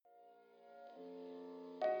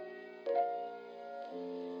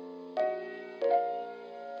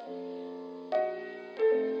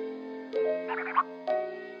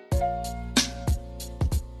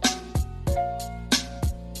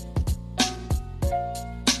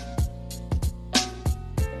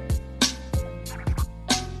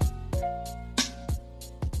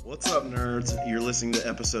What's up, nerds? You're listening to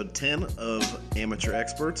episode 10 of Amateur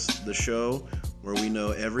Experts, the show where we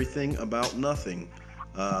know everything about nothing.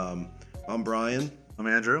 I'm Brian. I'm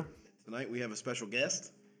Andrew. Tonight we have a special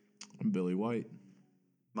guest. I'm Billy White.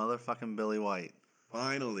 Motherfucking Billy White.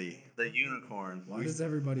 Finally. The unicorn. Why does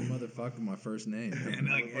everybody motherfucking my first name? Man,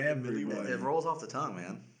 like everybody. It rolls off the tongue,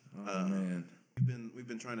 man. Oh, man. We've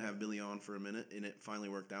been trying to have Billy on for a minute, and it finally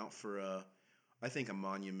worked out for, I think, a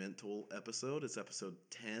monumental episode. It's episode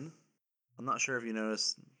 10. I'm not sure if you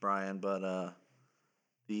noticed, Brian, but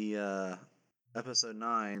the episode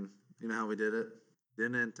 9, you know how we did it?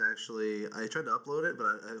 Didn't actually... I tried to upload it, but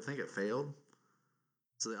I think it failed.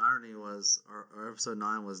 So the irony was our episode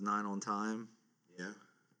 9 was 9 on time. Yeah.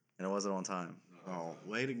 And it wasn't on time. Oh,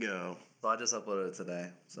 way to go. So I just uploaded it today.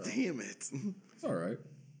 So Damn it. It's all right.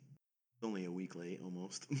 Only a week late,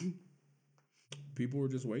 almost. People were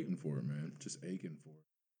just waiting for it, man. Just aching for it.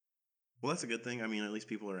 Well, that's a good thing. I mean, at least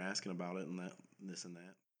people are asking about it and that, this and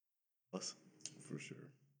that. Plus. For sure.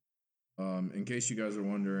 In case you guys are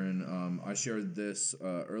wondering, I shared this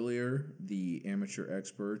earlier, the Amateur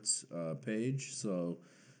Experts page. So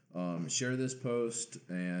share this post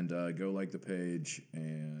and go like the page.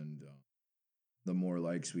 And the more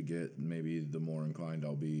likes we get, maybe the more inclined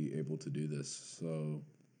I'll be able to do this. So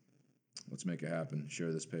let's make it happen.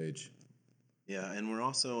 Share this page. Yeah, and we're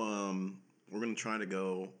also we're going to try to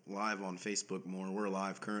go live on Facebook more. We're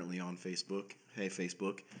live currently on Facebook. Hey,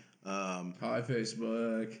 Facebook. Hi,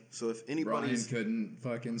 Facebook. So if Brian anybody's... couldn't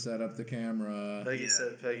fucking set up the camera. Peggy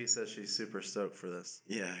said she's super stoked for this.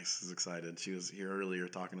 Yeah, she's excited. She was here earlier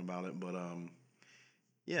talking about it. But,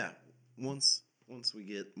 yeah, once we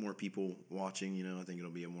get more people watching, you know, I think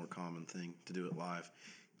it'll be a more common thing to do it live.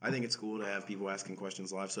 I think it's cool to have people asking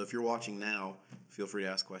questions live. So if you're watching now, feel free to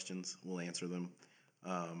ask questions. We'll answer them.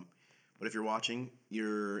 But if you're watching,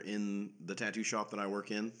 you're in the tattoo shop that I work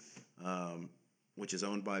in, which is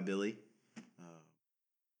owned by Billy.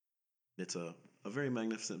 It's a very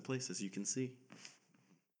magnificent place, as you can see.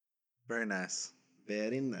 Very nice.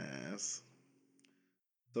 Very nice.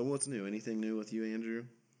 So what's new? Anything new with you, Andrew?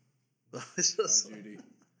 It's just... Hi, Judy.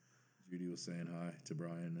 Judy was saying hi to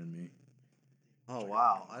Brian and me. Oh,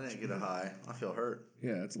 wow. I didn't get a high. I feel hurt.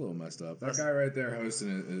 Yeah, it's a little messed up. That guy right there hosting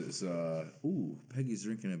it is, ooh, Peggy's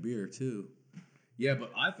drinking a beer, too. Yeah,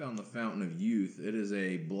 but I found the Fountain of Youth. It is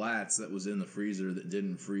a Blatz that was in the freezer that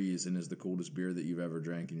didn't freeze and is the coldest beer that you've ever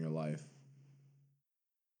drank in your life.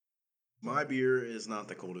 My beer is not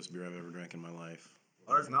the coldest beer I've ever drank in my life.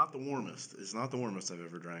 It's not the warmest. It's not the warmest I've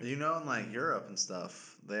ever drank. You know, in like Europe and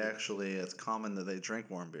stuff, it's common that they drink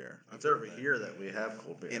warm beer. It's over here that we have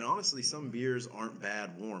cold beer. And honestly, some beers aren't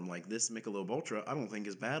bad warm. Like this Michelob Ultra, I don't think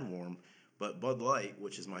is bad warm. But Bud Light,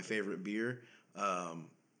 which is my favorite beer, I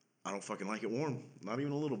don't fucking like it warm. Not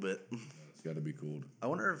even a little bit. It's got to be cooled. I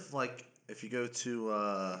wonder if you go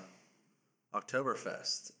to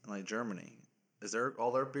Oktoberfest in like Germany, is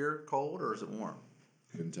all their beer cold or is it warm?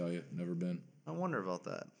 Couldn't tell you. Never been. I wonder about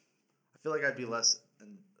that. I feel like I'd be less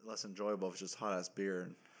enjoyable if it's just hot ass beer.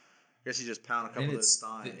 And I guess you just pound a couple of those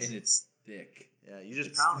steins. And it's thick. Yeah, you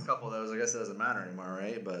just pound a couple of those. I guess it doesn't matter anymore,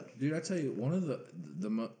 right? But dude, I tell you, one of the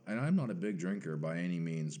and I'm not a big drinker by any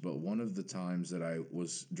means, but one of the times that I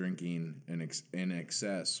was drinking in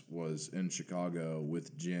excess was in Chicago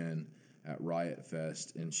with Jen at Riot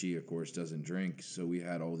Fest, and she of course doesn't drink, so we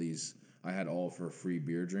had all these. I had all of her free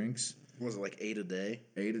beer drinks. Was it like 8 a day?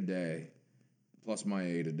 8 a day, plus my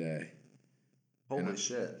 8 a day. holy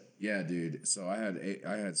shit! Yeah, dude. So I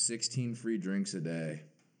had 16 free drinks a day.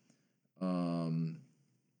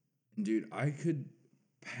 Dude, I could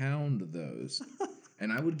pound those,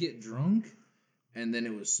 and I would get drunk, and then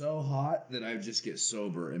it was so hot that I'd just get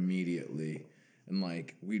sober immediately, and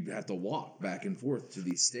like we'd have to walk back and forth to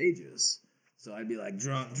these stages. So I'd be like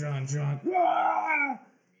drunk, ah!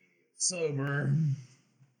 Sober.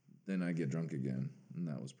 Then I'd get drunk again, and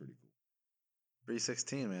that was pretty cool.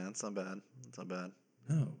 316, man. That's not bad.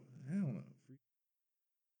 No, hell no.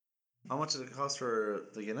 How much does it cost to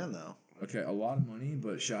get in, though? Okay, a lot of money,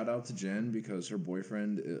 but shout out to Jen because her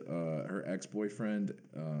boyfriend, her ex-boyfriend,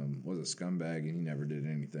 was a scumbag and he never did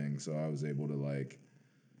anything. So I was able to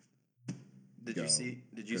Did you see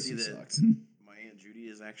that sucked. my Aunt Judy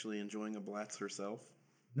is actually enjoying a Blatz herself?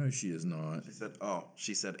 No, she is not.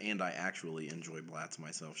 She said, and I actually enjoy Blatz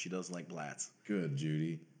myself. She does like Blatz. Good,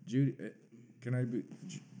 Judy. Judy, can I be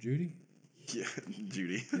Judy? Yeah,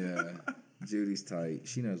 Judy. Yeah, Judy's tight.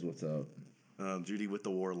 She knows what's up. Judy with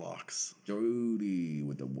the warlocks. Jody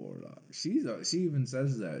with the warlock. She even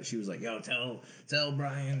says that. She was like, "Yo, tell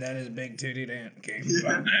Brian that his big titty aunt came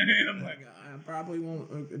by." I'm like, I probably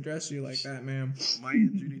won't address you like that, ma'am. My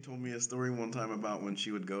Aunt Judy told me a story one time about when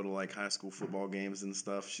she would go to like high school football games and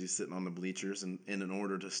stuff. She's sitting on the bleachers, and in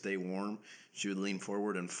order to stay warm, she would lean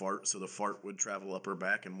forward and fart, so the fart would travel up her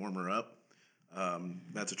back and warm her up.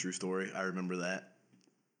 That's a true story. I remember that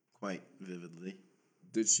quite vividly.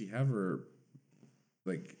 Did she have her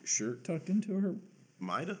like shirt tucked into her?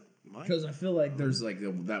 Might. Because I feel like there's like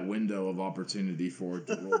that window of opportunity for it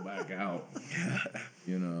to roll back out.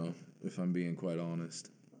 You know, if I'm being quite honest.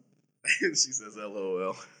 She says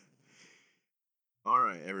LOL. All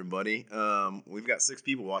right, everybody. We've got 6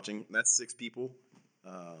 people watching. That's 6 people.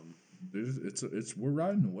 We're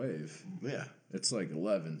riding a wave. Yeah. It's like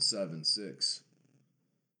 11, 7, 6.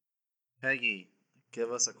 Peggy,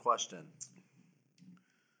 give us a question.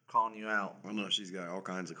 Calling you out. I know she's got all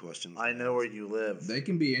kinds of questions. I know where you live. They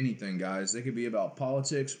can be anything, guys. They could be about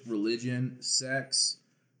politics, religion, sex,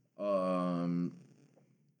 marijuana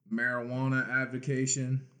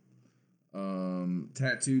advocation,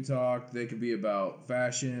 tattoo talk. They could be about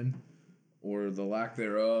fashion or the lack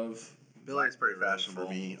thereof. Billy's pretty fashionable.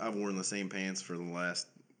 For me, I've worn the same pants for the last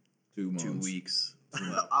 2 months. 2 weeks.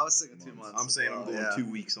 I was thinking 2 months. I'm saying I'm going 2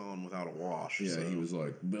 weeks on without a wash. Yeah, so. he was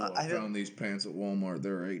like, Bill, I found these pants at Walmart.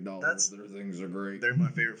 They're $8. Their things are great. They're my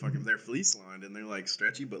favorite fucking. They're fleece lined and they're like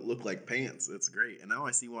stretchy but look like pants. It's great. And now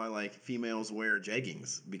I see why like females wear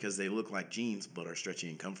jeggings because they look like jeans but are stretchy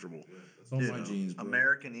and comfortable. That's all my jeans, bro.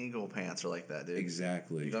 American Eagle pants are like that, dude.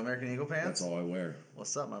 Exactly. You got American Eagle pants? That's all I wear.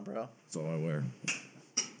 What's up, my bro? That's all I wear.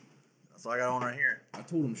 That's all I got on right here. I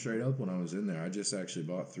told him straight up when I was in there. I just actually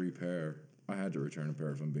bought 3 pair. I had to return a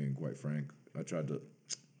pair if I'm being quite frank. I tried to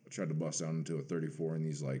bust out into a 34 in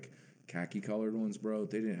these like khaki colored ones, bro.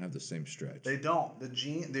 They didn't have the same stretch. They don't. The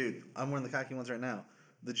jean, dude. I'm wearing the khaki ones right now.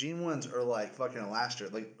 The jean ones are like fucking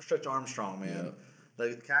elastic, like Stretch Armstrong, man. Yeah.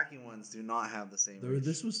 The khaki ones do not have the same. Reach.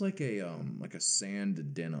 This was like a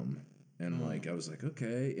sand denim, and like I was like,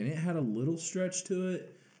 okay, and it had a little stretch to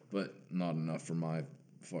it, but not enough for my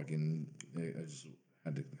fucking. I just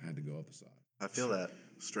had to go up a size. I feel that.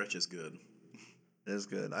 Stretch is good. It is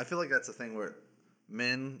good. I feel like that's the thing where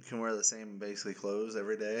men can wear the same basically clothes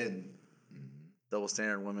every day, and double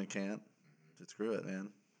standard women can't. Just screw it, man.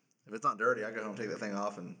 If it's not dirty, I go home, take that thing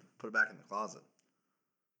off, and put it back in the closet.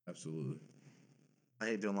 Absolutely. I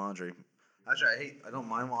hate doing laundry. Actually, I don't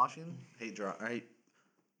mind washing. I hate drying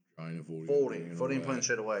and folding and putting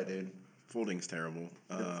shit away, dude. Folding's terrible.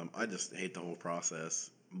 I just hate the whole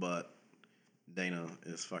process. But Dana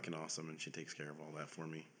is fucking awesome, and she takes care of all that for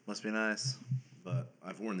me. Must be nice. But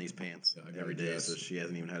I've worn these pants every day, guess. so she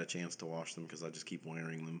hasn't even had a chance to wash them because I just keep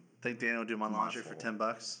wearing them. Think Dana will do my laundry for $10?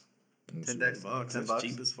 $10. $10 That's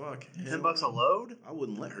cheap as fuck. $10 a load? I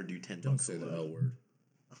wouldn't let her do $10. Don't say the L word.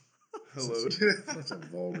 A load. That's a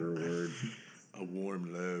vulgar word. A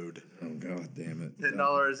warm load. Oh god damn it.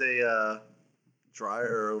 $10 a dryer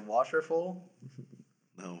or washer full?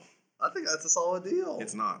 No. I think that's a solid deal.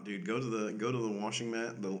 It's not, dude. Go to the washing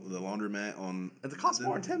mat, the laundromat on. Does it cost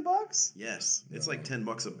more than $10? Yes, it's like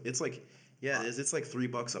 $10 It's like it is. It's like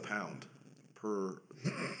 $3 a pound per.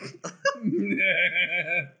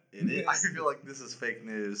 It is. I feel like this is fake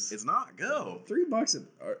news. It's not. Go. $3.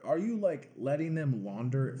 Are you like letting them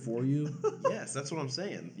launder it for you? Yes, that's what I'm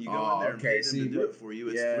saying. You go in there and pay them to do it for you.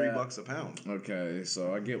 It's $3 a pound. Okay,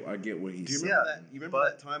 so I get what he's. Do you remember that? You remember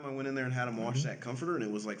that time I went in there and had them wash that comforter, and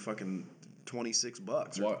it was like fucking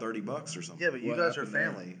 $26 or $30 or something. Yeah, but you guys are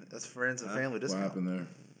family. That's friends and family discount. What happened there?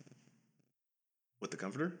 With the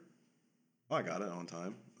comforter? Oh, I got it on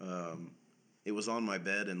time. It was on my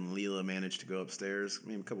bed, and Leela managed to go upstairs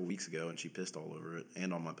maybe a couple weeks ago, and she pissed all over it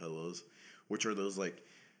and on my pillows, which are those like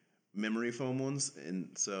memory foam ones. And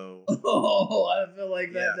so, I feel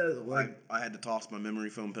like that doesn't work. I had to toss my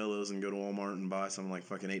memory foam pillows and go to Walmart and buy some like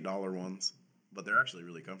fucking $8 ones, but they're actually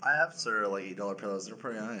really comfortable. I have like $8 pillows. They're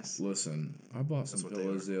pretty nice. Listen, I bought some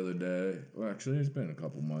pillows the other day. Well, actually, it's been a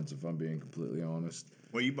couple months if I'm being completely honest.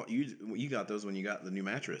 Well, you got those when you got the new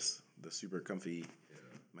mattress, the super comfy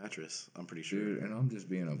mattress. I'm pretty sure. Dude, and I'm just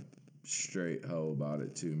being a straight hoe about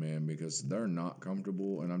it too, man, because they're not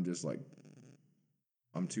comfortable, and I'm just like,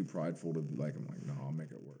 I'm too prideful to like. I'm like, no, I'll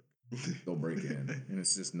make it work. They'll break in, and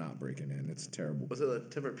it's just not breaking in. It's terrible. Was it a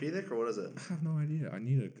Tempur-Pedic or what is it? I have no idea. I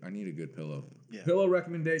need a good pillow. Yeah. Pillow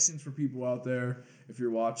recommendations for people out there. If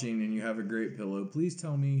you're watching and you have a great pillow, please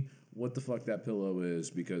tell me what the fuck that pillow is,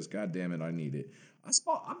 because god damn it, I need it. I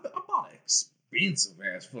bought expensive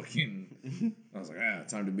ass fucking. I was like,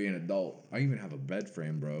 time to be an adult. I even have a bed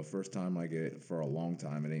frame, bro. First time I get it for a long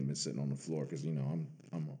time. It ain't been sitting on the floor because I'm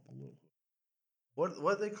a little.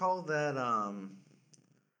 What do they call that?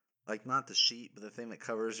 Like not the sheet, but the thing that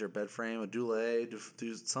covers your bed frame, a duvet,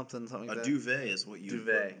 do something A like that. duvet is what you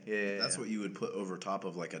Duvet, yeah. That's what you would put over top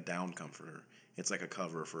of like a down comforter. It's like a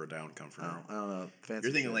cover for a down comforter. Oh, I don't know. Fancy.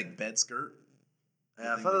 You're thinking shit. like bed skirt?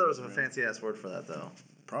 Yeah, I thought there was a fancy ass word for that though.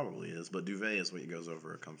 Probably is, but duvet is what goes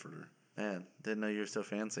over a comforter. Man, didn't know you were so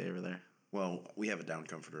fancy over there. Well, we have a down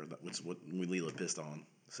comforter, which is what Leela pissed on.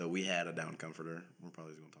 So we had a down comforter. We're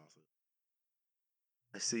probably just gonna toss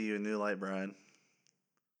it. I see you a new light, Brian.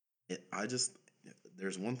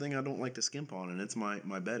 There's one thing I don't like to skimp on, and it's my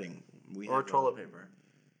bedding. Or toilet paper.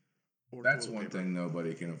 That's one thing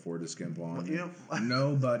nobody can afford to skimp on. You know-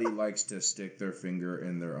 Nobody likes to stick their finger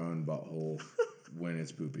in their own butthole when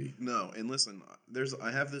it's poopy. No, and listen,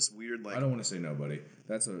 I have this weird like. I don't want to say nobody.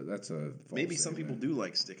 That's a false Maybe some people statement. do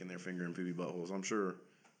like sticking their finger in poopy buttholes. I'm sure.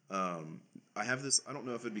 I have this. I don't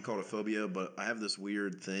know if it'd be called a phobia, but I have this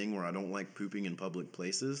weird thing where I don't like pooping in public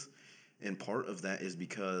places, and part of that is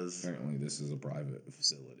because Apparently, this is a private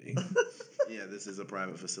facility. yeah, this is a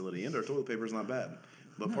private facility, and our toilet paper is not bad.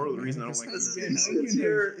 But part of the man, reason I don't because like this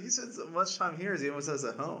pooping. He spends so much time here as he almost does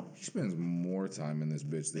at home. He spends more time in this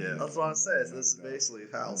bitch than Yeah. That's what I'm saying. So this is basically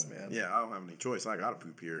his house, man. Yeah, I don't have any choice. I gotta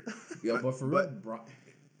poop here. Yeah, but for real,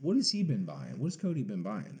 what has he been buying? What has Cody been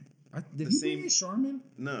buying? Did he same- bring a Charmin?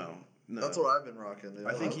 No. That's what I've been rocking. Dude.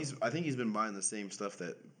 I think he's been buying the same stuff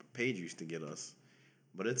that Paige used to get us.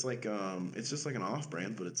 But it's like it's just like an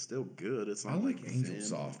off-brand, but it's still good. It's not I like Angel thin.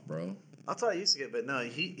 Soft, bro. That's what I used to get, but no,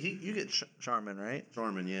 you get Charmin, right?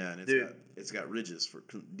 Charmin, yeah, and Dude. it's got ridges for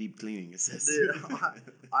deep cleaning. It says. Dude,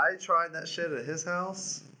 I tried that shit at his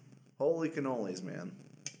house. Holy cannolis, man.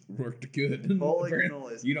 Worked good. Holy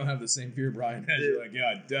Apparently, cannolis. you don't have the same fear Brian has. Dude. You're like,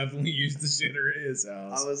 yeah, I definitely used the shitter at his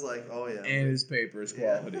house. I was like, oh yeah. And his paper is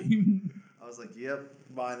Yeah. quality. I was like, yep,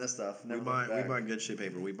 buying this stuff. we Never buy good shit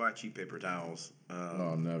paper. We buy cheap paper towels.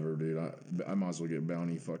 Oh, never, dude. I might as well get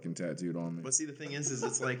Bounty fucking tattooed on me. But see, the thing is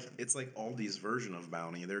it's like Aldi's version of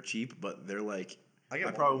Bounty. They're cheap, but they're like I I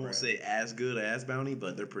get probably Walmart won't say as good as Bounty,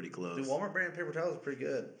 but they're pretty close. Dude, Walmart brand paper towels are pretty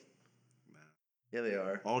good. Yeah, they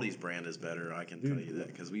are. Aldi's brand is better. I can tell you that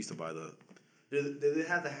because we used to buy the Do they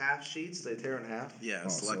have the half sheets? They tear in half.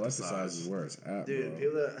 select the size. is where it's at, Dude, bro.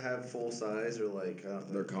 people that have full size are like,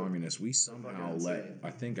 They're communists. We somehow fucking let. insane. I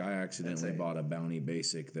think I accidentally Insane. bought a Bounty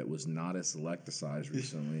Basic that was not a select size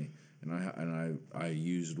recently, and I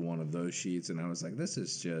used one of those sheets, and I was like, this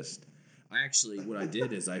is just. What I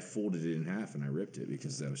did is I folded it in half and I ripped it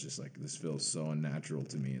because I was just like, this feels so unnatural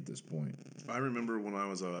to me at this point. I remember when I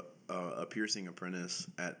was a piercing apprentice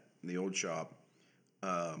at the old shop.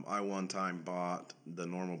 I one time bought the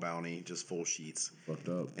normal Bounty, just full sheets, Fucked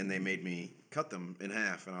up. and they made me cut them in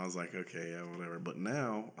half, and I was like, okay, yeah, whatever. But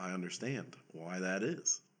now I understand why that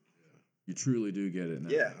is. You truly do get it now.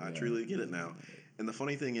 Yeah, I truly get it now. And the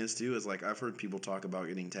funny thing is too is like I've heard people talk about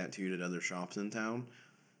getting tattooed at other shops in town,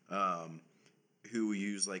 who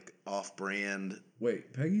use like off-brand.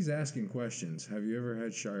 Wait, Peggy's asking questions. Have you ever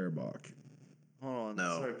had Shirebach? hold on.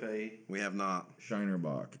 No. Sorry, Peggy. We have not.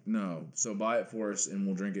 Shinerbach. No. So buy it for us and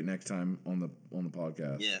we'll drink it next time on the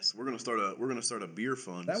podcast. Yes, we're gonna start a beer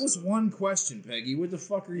fund. That was so- one question, Peggy. What the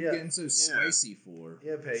fuck are you Yeah. getting so spicy for?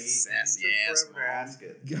 Yeah, Peggy. Sassy You took ass forever to mom. ask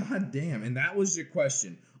it. God damn, and that was your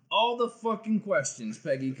question. All the fucking questions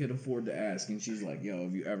Peggy could afford to ask, and she's like, yo,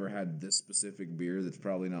 have you ever had this specific beer that's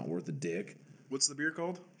probably not worth a dick? What's the beer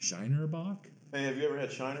called? Shinerbach? Hey, have you ever had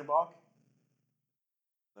Shinerbach?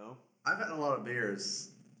 No. I've had a lot of beers,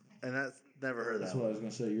 and that's never heard That's that what I one.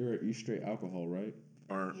 was gonna say. You straight alcohol, right?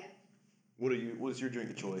 Or Yeah, what is your drink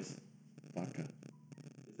of choice? Vodka.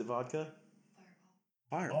 Is it vodka?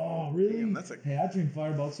 Fireball. Fireball. Oh, really? Damn, that's a Hey, I drink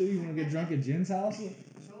Fireball too. You wanna get drunk at Jen's house? Sure.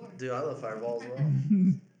 Dude, I love Fireball as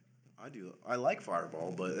well. I do. I like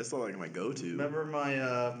Fireball, but it's not like my go-to. Remember my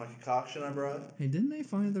my concoction I brought? Hey, didn't they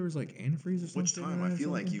find there was like antifreeze or something? Which time? I feel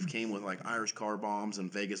like you've came with like Irish car bombs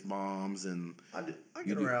and Vegas bombs and I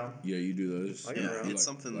get around. Yeah, you do those. I get yeah, around. You it's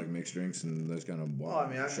like, something like mixed drinks and those kind of Well, I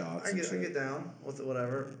mean, shots I and get shit. down with it,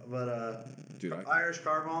 whatever. But Dude, I Irish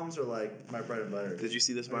car bombs are like my bread and butter. Did you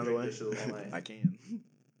see this I by the drink way? this shit all night. I can.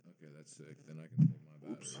 Okay, that's sick. Then I can take my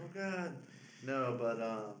battery. Oh God, no, but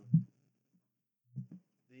the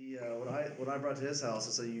what I brought to his house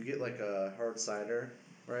is so you get like a hard cider,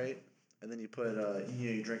 right? And then you put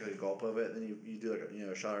you drink like a gulp of it, and then you do like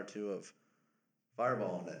a shot or two of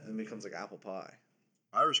Fireball in it, and it becomes like apple pie.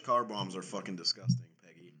 Irish car bombs are fucking disgusting,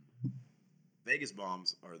 Peggy. Vegas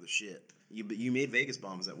bombs are the shit. You made Vegas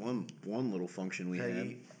bombs at one little function we had.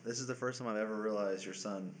 Peggy, this is the first time I've ever realized your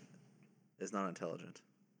son is not intelligent.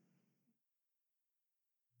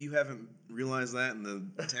 You haven't realized that in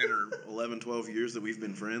the 10 or 11, 12 years that we've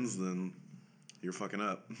been friends, then you're fucking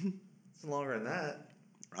up. It's longer than that.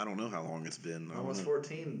 I don't know how long it's been. I don't Almost know.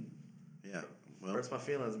 14. Yeah. Well, Hurts my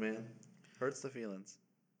feelings, man. Hurts the feelings.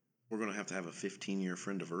 we're going to have a 15-year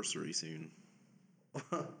friend-iversary soon.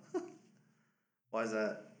 Why is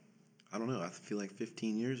that? I don't know. I feel like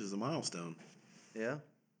 15 years is a milestone. Yeah?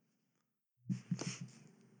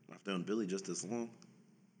 I've known Billy just as long,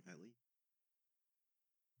 at least.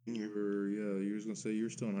 You was gonna say you were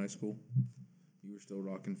still in high school. You were still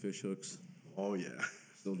rocking fish hooks. Oh, yeah.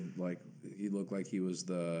 Still, like, he looked like he was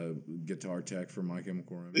the guitar tech for My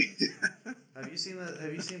Chemical Romance. Have you seen that?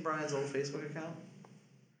 Have you seen Brian's old Facebook account?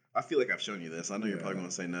 I feel like I've shown you this. I know you're Yeah. probably going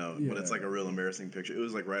to say no, but it's Yeah. like a real embarrassing picture. It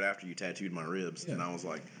was like right after you tattooed my ribs, and Yeah. I was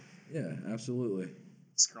like Yeah, absolutely.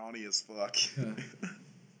 scrawny as fuck. Yeah.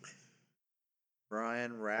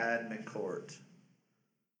 Brian Rad McCourt.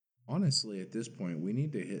 Honestly, at this point, we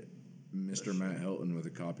need to hit Mr. Matt Helton with a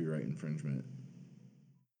copyright infringement.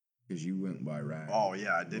 Because you went by Rad. Oh,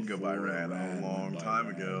 yeah, I did go by Before Rad a went long by time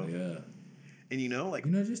Rad, ago. Yeah. And like,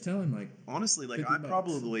 Just tell him, like, honestly, like, 50 I bucks.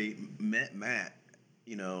 probably met Matt,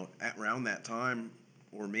 at around that time,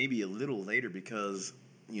 or maybe a little later, because,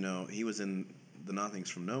 he was in the Nothings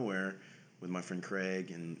from Nowhere with my friend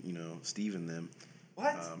Craig and, Steve and them.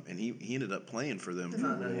 What? And he ended up playing for them Did for a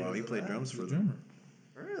not know little he while. was He in played that. drums the for them.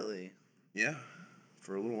 drummer. Really? Yeah,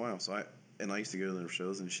 for a little while. So I used to go to their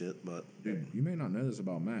shows and shit, but Dude, you may not know this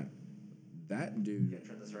about Matt. That dude, Can't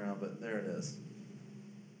turn this around, but there it is.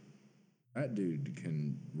 that dude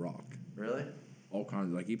can rock. Really? All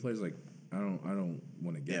kinds. Like, he plays, like, I don't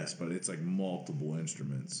want to guess, Yeah. but it's like multiple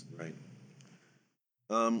instruments. right.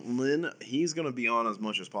 Lynn, he's gonna be on as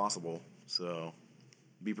much as possible, so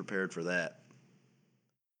be prepared for that.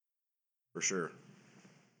 For sure.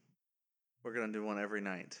 We're gonna do one every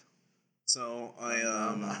night. So I'm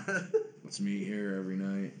I not. Let's meet here every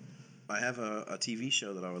night. I have a TV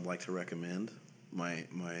show that I would like to recommend my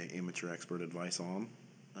amateur expert advice on.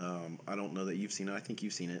 I don't know that you've seen it. I think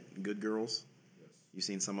you've seen it. Good Girls. Yes. You've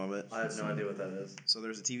seen some of it. I have no idea what that is. So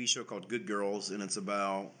there's a TV show called Good Girls, and it's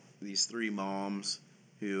about these three moms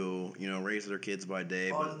who raise their kids by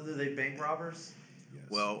day, but Oh, are they bank robbers? Yes.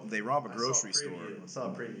 well, they rob a I grocery saw a store. preview. I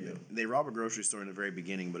saw a preview. They rob a grocery store in the very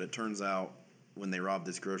beginning, but it turns out when they rob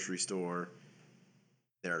this grocery store,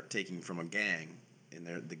 they're taking from a gang, and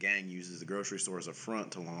the gang uses the grocery store as a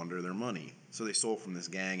front to launder their money. So they stole from this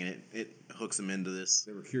gang, and it hooks them into this.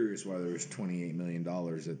 They were curious why there was $28 million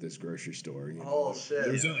at this grocery store. You know? Oh shit!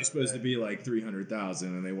 There was only supposed to be like 300,000,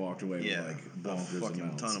 and they walked away Yeah, with like a bonkers fucking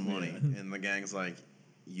amounts. ton of money. Yeah. And the gang's like,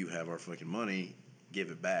 "You have our fucking money, give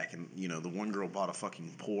it back." And the one girl bought a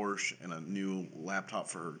fucking Porsche and a new laptop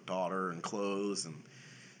for her daughter and clothes, and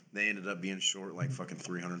they ended up being short like fucking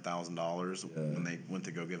 $300,000 when they went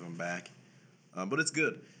to go give them back. But it's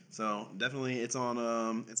good. So definitely, it's on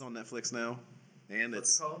Netflix now, and What's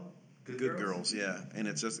it's it called? Good Girls, yeah. And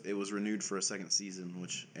it was renewed for a second season,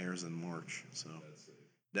 which airs in March. So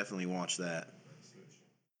definitely watch that.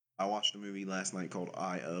 I watched a movie last night called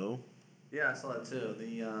I.O. Yeah, I saw that too.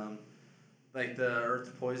 The like the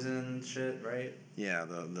earth poison shit, right? Yeah,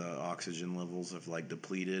 the oxygen levels have like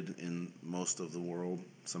depleted in most of the world.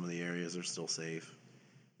 Some of the areas are still safe.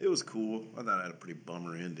 It was cool. I thought it had a pretty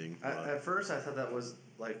bummer ending. But At first, I thought that was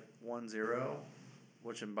like 1-0,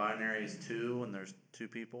 which in binary is 2 when there's 2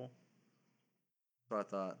 people. So I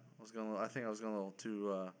thought I think I was going a little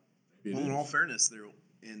too. It well, in is. all fairness,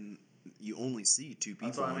 you only see two people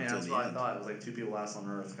That's what I mean. until That's the what I end. thought. It was like 2 people last on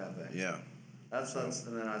Earth kind of thing. Yeah. That's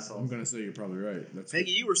and then I saw. I'm gonna say you're probably right. That's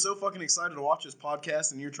Peggy, you were so fucking excited to watch this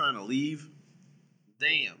podcast, and you're trying to leave.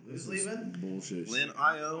 Damn. Who's leaving? bullshit. Lynn,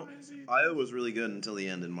 IO was really good until the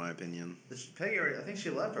end, in my opinion. Peggy already. I think she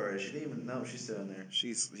left already. She didn't even know she's still in there. She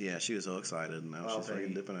was so excited, and now Wow, she's fucking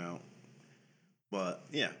Peggy. dipping out. But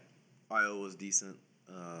yeah, IO was decent.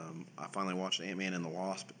 I finally watched Ant-Man and the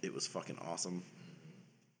Wasp. It was fucking awesome.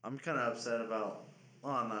 I'm kind of upset about.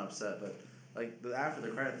 Well, I'm not upset, but like the after the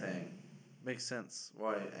credit thing makes sense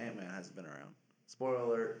why Ant-Man hasn't been around. Spoiler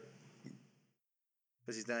alert.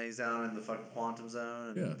 Because he's down in the fucking quantum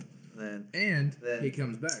zone. Yeah. Then And he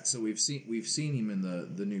comes back, so we've seen him in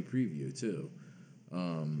the new preview too.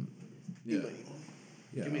 Yeah.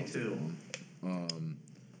 Yeah. Give me I'll take 2. one.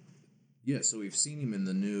 Yeah, so we've seen him in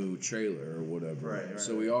the new trailer or whatever. Right.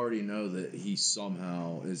 So we already know that he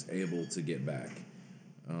somehow is able to get back,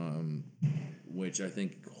 which I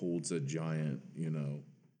think holds a giant,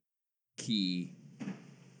 key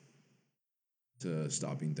to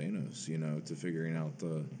stopping Thanos. You know, to figuring out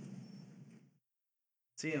the.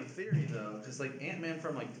 See, in theory though, because like Ant-Man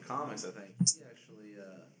from like the comics, I think he actually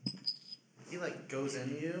he like goes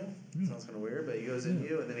into you. Sounds kind of weird, but he goes into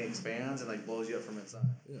you and then he expands and like blows you up from inside.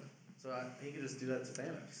 Yeah. So he could just do that to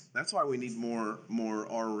Thanos. That's why we need more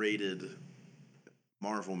R-rated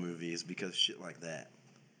Marvel movies, because shit like that.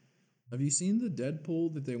 Have you seen the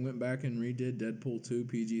Deadpool that they went back and redid? Deadpool 2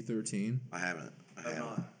 PG-13. I haven't. I'm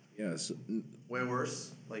not. Yes. Way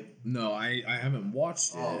worse. Like No, I haven't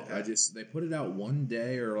watched it. Oh, okay. They put it out one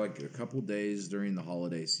day or like a couple days during the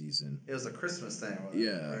holiday season. it was a Christmas thing.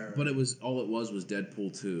 Yeah, but it was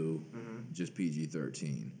Deadpool 2, just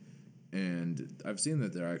PG-13, and I've seen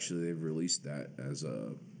that they've released that as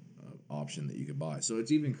a option that you could buy. So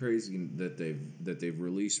it's even crazy that they've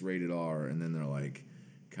released rated R, and then they're like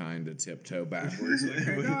kind of tiptoe backwards. Like,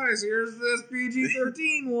 hey guys, here's this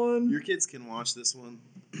PG-13 one. Your kids can watch this one.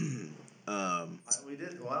 We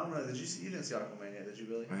did. Well, I don't know. Did you see? You didn't see Aquaman yet, did you?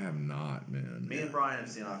 Really? I have not, man. Me and Brian have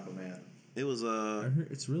seen Aquaman. It was I heard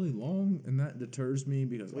it's really long, and that deters me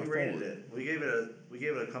because We rated it. We gave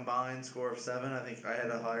it a combined score of 7. I think I had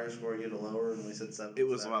a higher score, you had a lower, and we said 7. It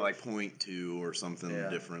was about like 0.2 or something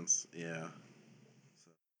difference. Yeah.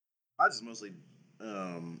 So, I just mostly, I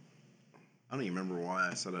don't even remember why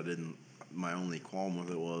I said I didn't. My only qualm with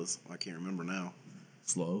it was I can't remember now.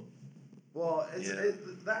 slow. Well,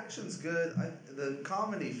 the action's good. The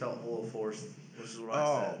comedy felt a little forced, which is what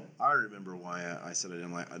I said. I remember why I said I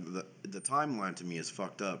didn't like the timeline. To me is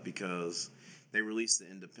fucked up because they released the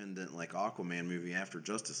independent like Aquaman movie after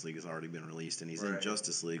Justice League has already been released, and he's in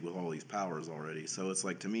Justice League with all these powers already. So it's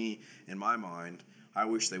like, to me, in my mind, I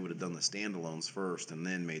wish they would have done the standalones first and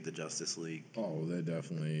then made the Justice League. Oh,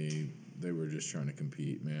 they were just trying to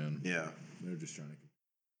compete, man. Yeah. They're just trying to compete.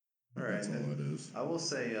 All right. That's all it is. I will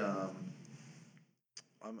say,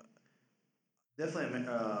 I'm definitely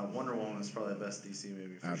Wonder Woman is probably the best DC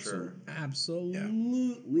movie for sure.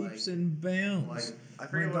 Absolute leaps and bounds. Like I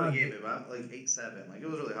forget what I gave it, but like 8.7. Like it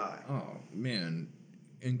was really high. Oh man,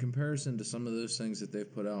 in comparison to some of those things that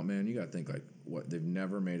they've put out, man, you got to think like what they've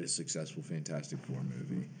never made a successful Fantastic Four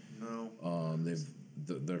movie. No.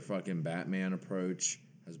 Their fucking Batman approach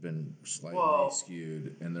has been slightly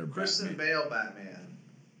skewed, and their Christian Bale Batman.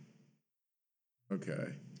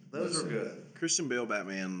 Okay. Those were good. Christian Bale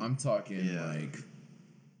Batman. I'm talking like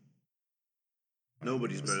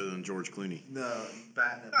nobody's better than George Clooney. No,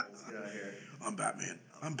 Bat nipples. Get out of here. I'm Batman.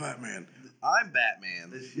 I'm Batman. I'm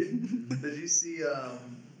Batman. Did you see?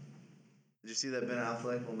 Did you see that Ben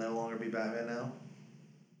Affleck will no longer be Batman now?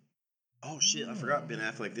 Oh shit! I forgot Ben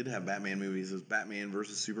Affleck did have Batman movies. It was Batman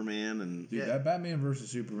versus Superman, and dude, that Batman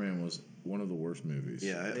versus Superman was one of the worst movies.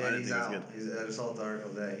 Yeah, I didn't think it was good. I just saw the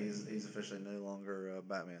article today. He's officially no longer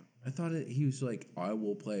Batman. I thought he was like, I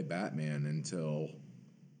will play Batman until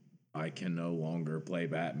I can no longer play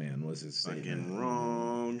Batman. Was his statement. Fucking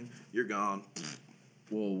wrong. You're gone.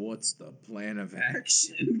 Well, what's the plan of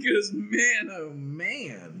action? Because man, oh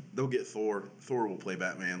man, they'll get Thor. Thor will play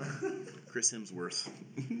Batman. Chris Hemsworth.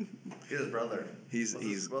 He's his brother.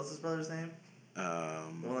 What's his brother's name? The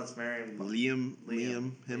one that's married. Liam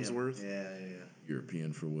Hemsworth. Yeah.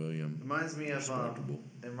 European for William. Reminds me of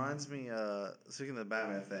it reminds me. Speaking of the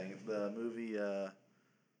Batman thing, the movie, a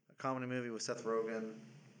comedy movie with Seth Rogen.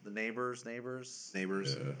 The Neighbors. Yeah.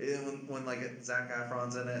 When like Zac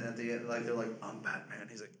Efron's in it, and at the end, like they're like, "I'm Batman."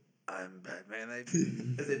 He's like, "I'm Batman."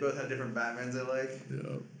 They both have different Batmans they like.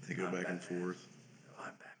 Yeah. They go back and forth. I'm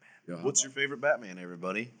Batman. Yeah, what's your favorite Batman,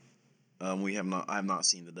 everybody? I have not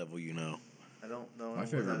seen The Devil You Know. I don't know what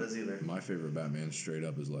that is either. My favorite Batman straight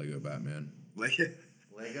up is Lego Batman.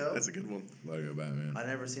 Lego? That's a good one. Lego Batman. I've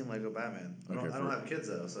never seen Lego Batman. I don't have kids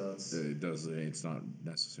though, so it's not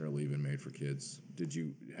necessarily even made for kids.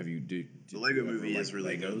 The Lego movie is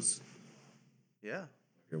really Legos? Good. Yeah.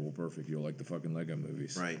 Okay, well, perfect. You'll like the fucking Lego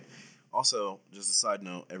movies. Right. Also, just a side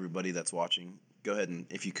note, everybody that's watching, go ahead and,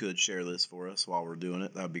 if you could, share this for us while we're doing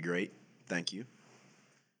it. That would be great. Thank you.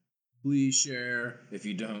 Please share. If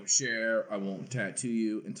you don't share, I won't tattoo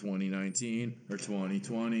you in 2019 or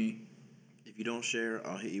 2020. If you don't share,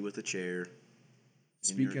 I'll hit you with a chair.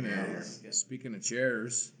 Speaking of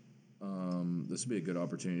chairs, this would be a good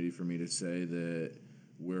opportunity for me to say that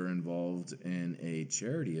we're involved in a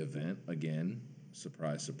charity event again.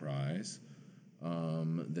 Surprise, surprise.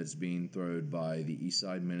 That's being thrown by the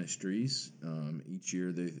Eastside Ministries. Each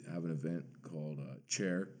year they have an event called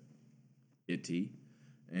Chair Itty,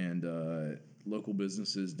 and local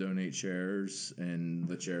businesses donate chairs, and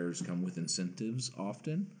the chairs come with incentives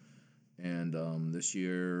often. And this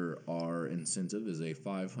year, our incentive is a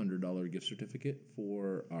 $500 gift certificate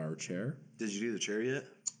for our chair. Did you do the chair yet?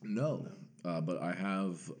 No. But I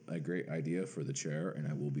have a great idea for the chair, and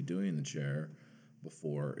I will be doing the chair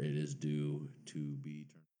before it is due to be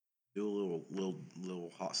turned. Do a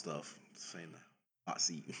little hot stuff. Saying the hot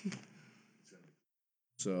seat.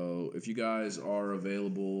 So if you guys are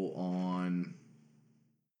available on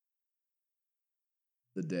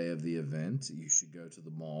the day of the event, you should go to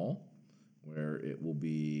the mall where it will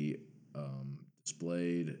be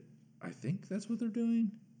displayed. I think that's what they're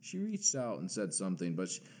doing. She reached out and said something, but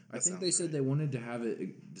I think they sounds said right. they wanted to have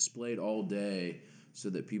it displayed all day so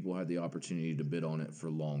that people had the opportunity to bid on it for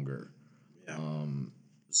longer. Yeah.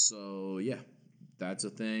 So yeah, that's a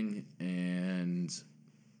thing, and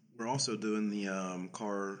We're also doing the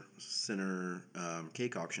car center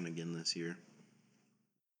cake auction again this year.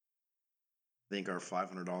 I think our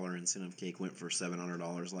 $500 incentive cake went for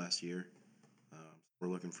 $700 last year. We're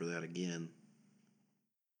looking for that again.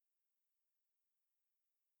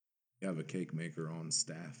 we have a cake maker on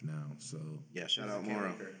staff now. So Yeah, shout Who's out the cake Mara.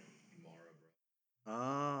 maker?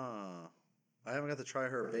 Ah, I haven't got to try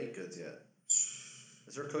her baked goods yet.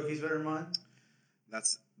 Is her cookies better than mine?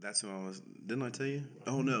 That's who I was. Didn't I tell you?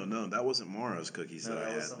 Oh no, that wasn't Mara's cookies No, that I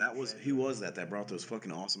that was had. some That was stranger. who was that brought those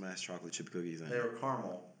fucking awesome ass chocolate chip cookies in? They were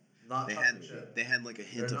caramel, not They chocolate had chip. they had like a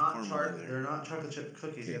hint They're of not caramel in there. They're not chocolate chip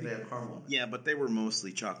cookies yet. They have caramel in it. Yeah, but they were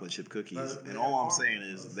mostly chocolate chip cookies. But they And have all I'm caramel. saying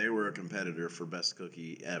is they were a competitor for best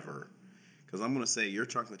cookie ever. Because I'm gonna say your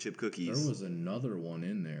chocolate chip there cookies. was another one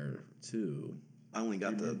in there too. I only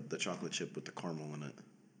got the chocolate chip with the caramel in it.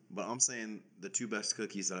 But I'm saying the two best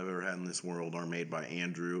cookies that I've ever had in this world are made by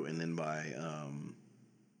Andrew and then by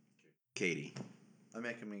Katie. I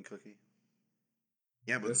make a mean cookie.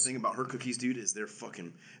 Yeah, but This- the thing about her cookies, dude, is they're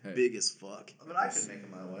fucking Hey. big as fuck. But I can make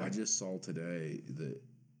them my way. I just saw today that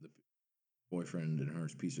the boyfriend and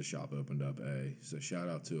hers pizza shop opened up. So shout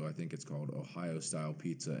out to, I think it's called Ohio Style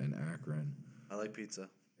Pizza in Akron. I like pizza.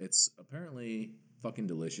 It's apparently fucking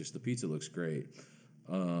delicious. The pizza looks great.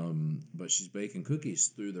 But she's baking cookies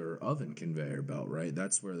through their oven conveyor belt, right?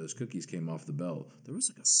 That's where those cookies came off the belt. There was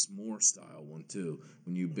like a s'more style one too.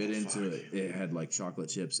 When you bit into it, it had like chocolate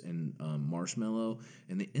chips and marshmallow,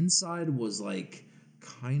 and the inside was like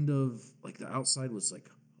kind of like the outside was like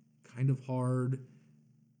kind of hard,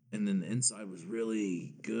 and then the inside was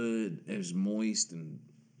really good. It was moist and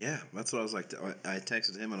Yeah, that's what I was like. I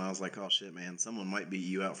texted him and I was like, "Oh shit, man, someone might beat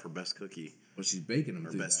you out for best cookie." well, she's baking them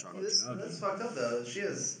Her through best that chocolate fucking oven. That's fucked up though. She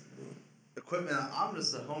has equipment. I'm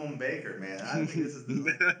just a home baker, man. I think this is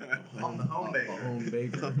the. I'm the home A baker. home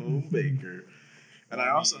baker. A home baker. And I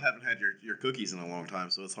also haven't had your cookies in a long time,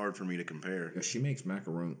 so it's hard for me to compare. Yeah, she makes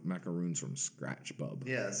macaroons from scratch, bub.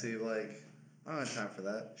 Yeah. See, like, I don't have time for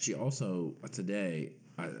that. She also today,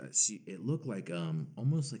 it looked like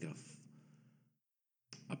almost like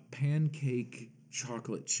a pancake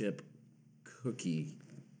chocolate chip cookie.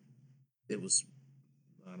 It was,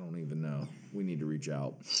 I don't even know. We need to reach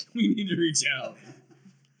out. We need to reach out,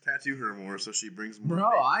 Tattoo her more so she brings more. bro.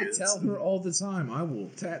 baked I goods. tell her all the time. I will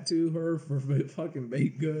tattoo her for fucking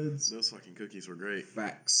baked goods. Those fucking cookies were great.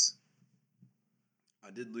 Facts. I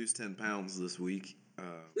did lose 10 pounds this week,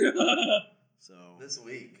 so This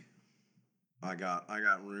week. I got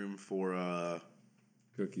room for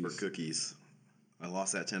Cookies. cookies. I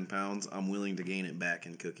lost that 10 pounds. I'm willing to gain it back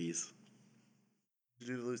in cookies. What did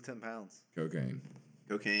you do to lose 10 pounds? Cocaine.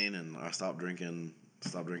 Cocaine, and I stopped drinking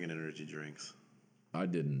energy drinks. I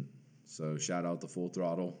didn't. So shout out to Full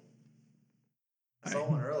Throttle. I saw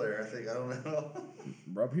one earlier. I think I don't know.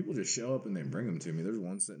 Bro, people just show up and they bring them to me. There's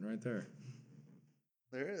one sitting right there.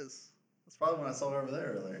 There is. That's probably when I saw it over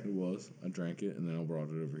there earlier. It was. I drank it and then I brought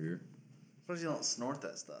it over here. Suppose you don't snort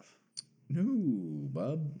that stuff. No,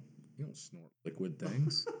 bub. You don't snort liquid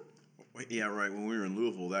things. Wait, yeah, right. When we were in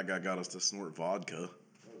Louisville, that guy got us to snort vodka.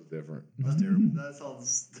 That was different. That's terrible. That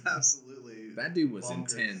sounds absolutely. That dude was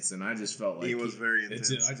bonkers. intense, and I just felt like He was very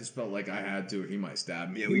intense. I just felt like I had to, or he might stab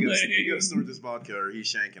me. Yeah, we gotta snort this vodka, or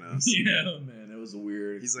he's shanking us. Yeah, man, it was a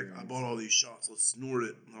weird. He's like, I experience. bought all these shots. Let's snort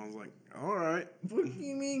it. And I was like, all right. What do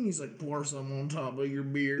you mean? He's like, pour some on top of your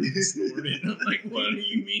beer and snort it. I'm like, what do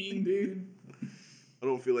you mean, dude? I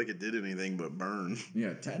don't feel like it did anything but burn.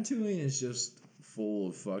 Yeah, tattooing is just full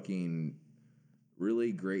of fucking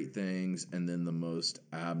really great things and then the most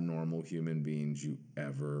abnormal human beings you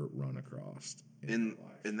ever run across in And your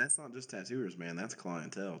life. and that's not just tattooers, man. That's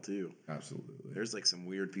clientele too. Absolutely. There's like some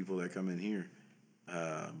weird people that come in here,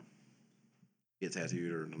 get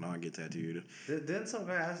tattooed or not get tattooed. Didn't some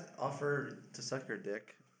guy offer to suck your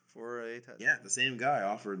dick for a tattoo? Yeah, the same guy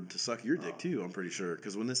offered to suck your dick Oh. too. I'm pretty sure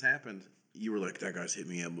because when this happened, you were like, "That guy's hit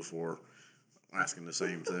me up before, asking the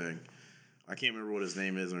same thing." I can't remember what his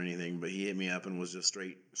name is or anything, but he hit me up and was just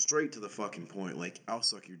straight to the fucking point. Like, I'll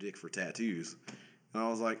suck your dick for tattoos. And I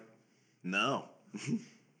was like, no,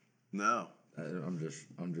 no. I'm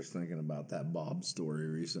just thinking about that Bob story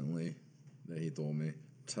recently that he told me.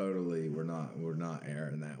 Totally, we're not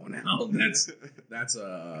airing that one out. That's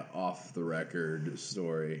a off the record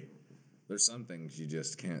story. There's some things you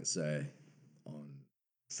just can't say on.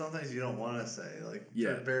 Some things you don't want to say, like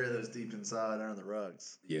Yeah. try to bury those deep inside under the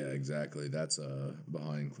rugs. Yeah, exactly. That's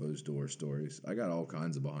behind closed door stories. I got all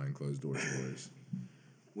kinds of behind closed door stories.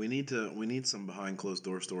 We need some behind closed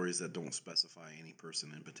door stories that don't specify any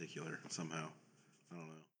person in particular somehow. I don't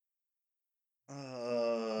know.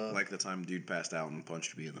 Like the time dude passed out and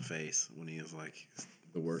punched me in the face when he was like,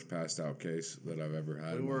 The worst passed out case that I've ever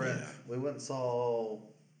had. we went and saw.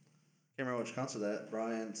 Can't remember which concert that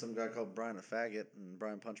Brian. Some guy called Brian a faggot, and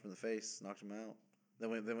Brian punched him in the face, knocked him out.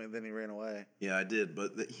 Then he ran away. yeah, I did,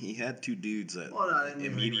 but he had two dudes that Well, no, I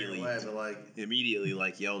didn't mean he ran away, but like immediately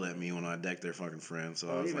like yelled at me when I decked their fucking friend. So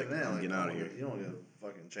I was even like, then, I'm like, getting out of here. You don't go to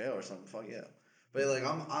fucking jail or something. Fuck yeah. But like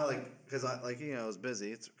I like because I like I was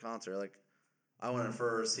busy. It's a concert. Like I went in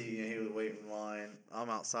first. He was waiting in line. I'm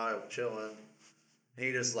outside chilling.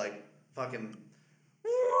 He just like fucking.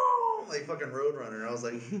 Like fucking Roadrunner. I was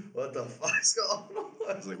like, what the fuck's going on?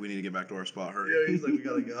 I was like, we need to get back to our spot. Hurry. Yeah, he's like, we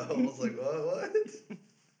gotta go. I was like, what?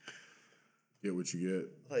 Get what you get.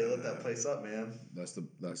 Hey, lit that place up, man. That's the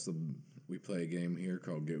we play a game here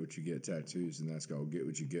called Get What You Get Tattoos, and that's called Get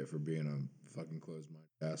What You Get for being a fucking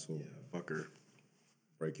closed-minded asshole. Yeah, fucker.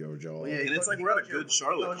 Break your jaw. Well, yeah, And it's like we're at a good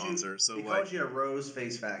Charlotte concert, so he like, called you a rose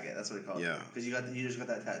face faggot. That's what he called you. Yeah. Because you just got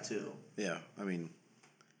that tattoo. yeah, I mean,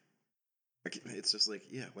 it's just like,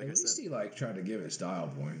 yeah, like At I least said. he like tried to give it style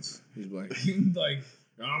points. He's like,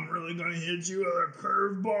 I'm really gonna hit you with a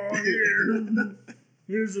curveball here.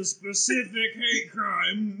 Here's a specific hate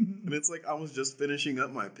crime. And it's like I was just finishing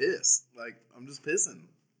up my piss. Like I'm just pissing.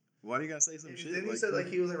 Why do you gotta say some shit? Then you like, said like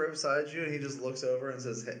he was like right beside you, and he just looks over and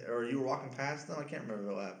says, hey, or you were walking past him. I can't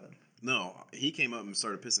remember what happened. No, he came up and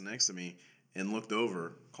started pissing next to me and looked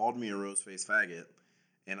over, called me a rose-faced faggot,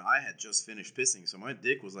 and I had just finished pissing, so my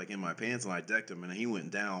dick was like in my pants, and I decked him, and he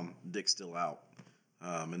went down, dick still out,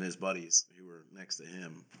 and his buddies who were next to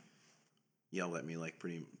him yelled at me like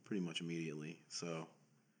pretty much immediately. So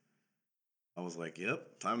I was like,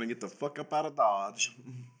 "Yep, time to get the fuck up out of Dodge."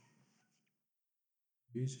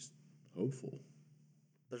 He's just hopeful.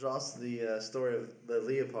 There's also the story of the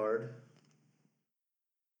leopard.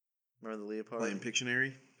 Remember the leopard? Playing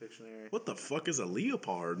Pictionary. Pictionary. What the fuck is a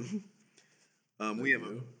leopard? We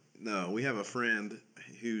have a friend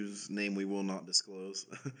whose name we will not disclose.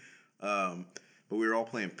 But we were all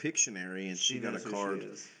playing Pictionary, and she got a card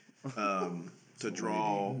to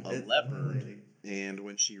draw a leopard. And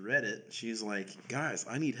when she read it, she's like, "Guys,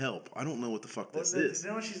 I need help. I don't know what the fuck this is."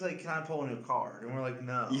 Then when she's like, "Can I pull a new card?" And we're like,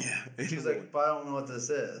 "No." Yeah. And she's like, "But I don't know what this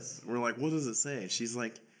is." We're like, "What does it say?" She's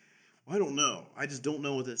like, "I don't know. I just don't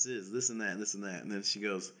know what this is. This and that, and this and that." And then she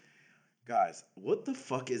goes, "Guys, what the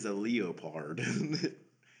fuck is a leopard?"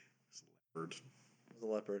 It's a leopard. It's a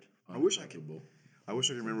leopard. I wish I could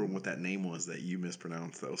remember what that name was that you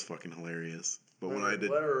mispronounced. That was fucking hilarious. But when I did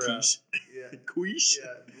quiche, yeah, quiche,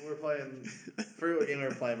 yeah, we were playing. I forget what game we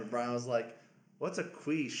were playing, but Brian was like, "What's a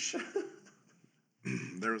quiche?"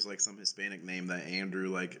 there was like some Hispanic name that Andrew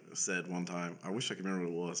like said one time. I wish I could remember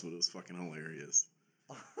what it was, but it was fucking hilarious.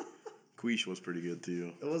 Quiche was pretty good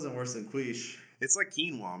too. It wasn't worse than quiche. It's like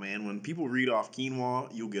quinoa, man. When people read off quinoa,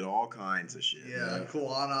 you'll get all kinds of shit. Yeah,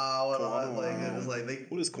 Kuana, like it was like they.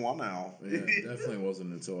 What is quinoa? Yeah, it definitely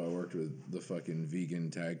wasn't until I worked with the fucking vegan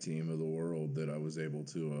tag team of the world that I was able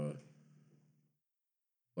to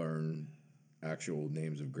learn actual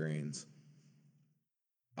names of grains.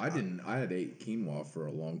 I had ate quinoa for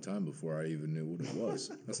a long time before I even knew what it was.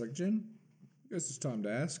 I was like, Jen, I guess it's time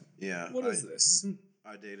to ask. Yeah. What is this?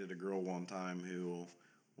 I dated a girl one time who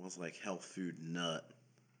was like health food nut.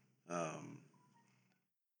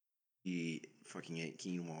 He fucking ate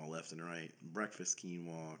quinoa left and right. Breakfast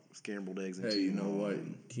quinoa, scrambled eggs and Hey, quinoa. you know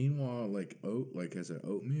what? Quinoa, like as an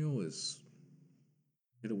oatmeal, is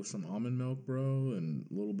hit it with some almond milk, bro, and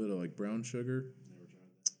a little bit of like brown sugar. Never tried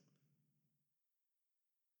that.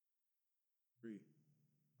 Free.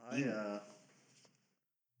 I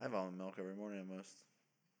have almond milk every morning almost.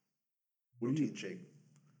 What do you Protein shake.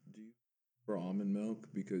 do you for almond milk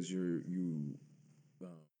because you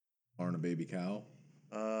aren't a baby cow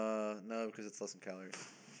No, because it's less in calories.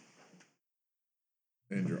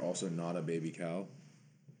 and you're also not a baby cow?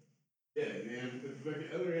 Yeah, man. If fucking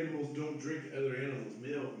other animals don't drink other animals'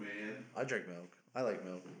 milk, man. I drink milk. I like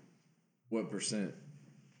milk. What percent?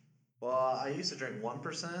 Well, I used to drink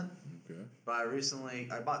 1%, Okay. But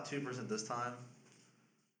I bought 2% this time.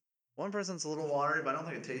 1%'s a little watery, but I don't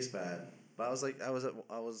think it tastes bad. But I was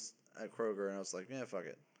at Kroger and I was like, yeah, fuck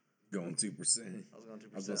it. Going 2%. I was going 2%.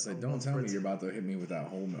 I was gonna say, I'm don't going tell for me it. you're about to hit me with that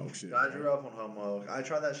whole milk shit. I grew up on whole milk. I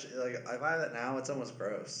try that shit. Like, I buy that now, it's almost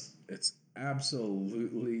gross. It's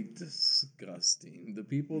absolutely disgusting. The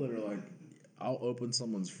people that are like, I'll open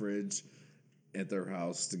someone's fridge at their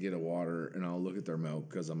house to get a water, and I'll look at their milk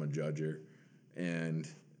because I'm a judger, and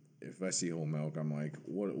if I see whole milk, I'm like,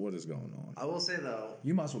 what is going on? I will say, though,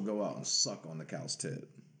 You might as well go out and suck on the cow's tit.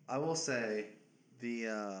 I will say,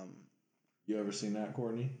 the, You ever seen that,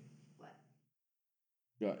 Courtney? What?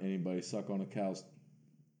 Got anybody suck on a cow's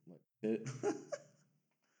like tit?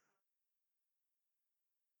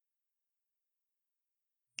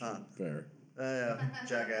 Fair. yeah,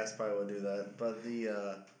 jackass probably would do that. But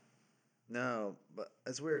no, but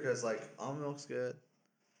it's weird because, like, almond milk's good.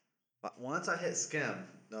 But once I hit skim,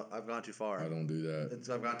 no, I've gone too far. I don't do that.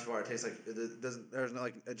 I've gone too far. It tastes like it doesn't. There's no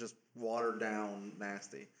like it just watered down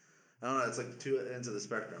nasty. I don't know. It's like two ends of the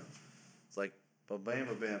spectrum. It's like ba bam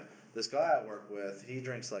ba bam. This guy I work with, he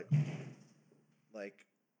drinks like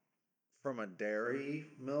from a dairy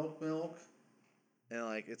milk, and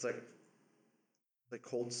like it's like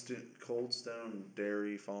Cold Stone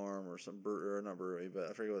Dairy Farm or some or not brewery, but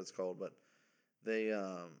I forget what it's called. But they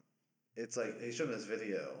it's like he showed me this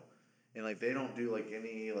video, and like they don't do like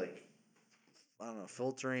any like I don't know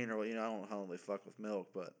filtering or what I don't know how they fuck with milk,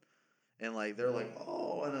 but and like they're like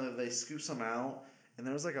oh, and then they scoop some out, and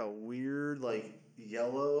there's like a weird like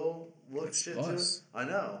yellow look It's shit us. to it. I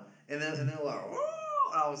know, and they're like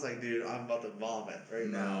oh, and I was like dude, I'm about to vomit right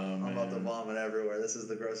now. No, I'm about to man. vomit everywhere. This is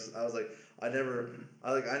the grossest. I was like I never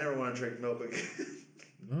want to drink milk again.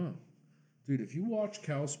 No. Dude, if you watch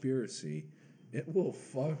Cowspiracy, it will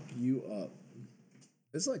fuck you up.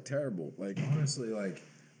 It's like terrible. Like honestly, like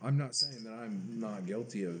I'm not saying that I'm not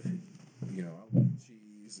guilty of, I love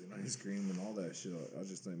cheese and ice cream and all that shit. I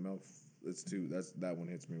just think milk. That one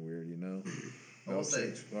hits me weird. I will say-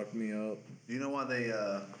 Milkshakes fuck me up. Do you know why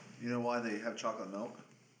they have chocolate milk?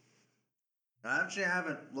 I actually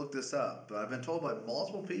haven't looked this up, but I've been told by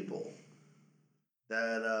multiple people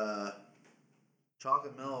that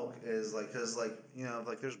chocolate milk is like because if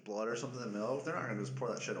like there's blood or something in milk, they're not gonna just pour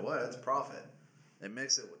that shit away. It's profit. They make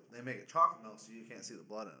it chocolate milk so you can't see the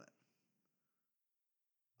blood in it.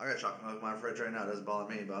 I got chocolate milk in my fridge right now. It doesn't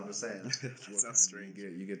bother me, but I'm just saying That What kind sounds do strange.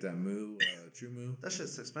 You get that moo, True Moo. that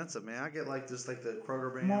shit's expensive, man. I get like just like the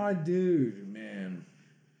Kroger brand. My dude, man.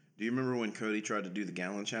 Do you remember when Cody tried to do the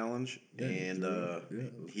gallon challenge Yeah, he and threw up. Yeah,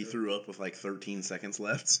 it was he great. threw up with like 13 seconds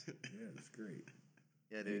left? Yeah, it's great.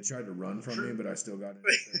 Yeah, And he dude. tried to run from me, but I still got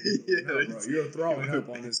Yeah, it. No, bro, you're throwing up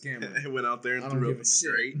on this camera. He went out there and I don't threw give up a in the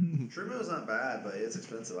shit. grate. True Milk's not bad, but it's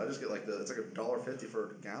expensive. I just get like it's like $1.50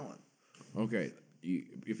 for a gallon. Okay,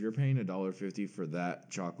 if you're paying $1.50 for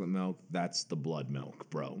that chocolate milk, that's the blood milk,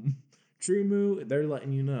 bro. True Moo, they're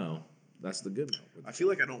letting you know that's the good milk. I feel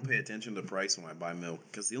like I don't pay attention to price when I buy milk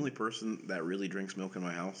because the only person that really drinks milk in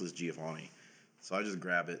my house is Giovanni. So I just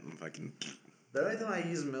grab it and if I can. The only time I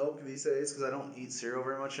use milk these days, because I don't eat cereal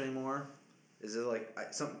very much anymore, is it like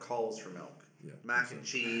something calls for milk. Yeah. Mac and I was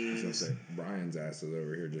cheese. gonna say Brian's ass is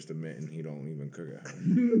over here just admitting he don't even cook at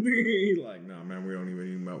home. He like, nah, man, we don't even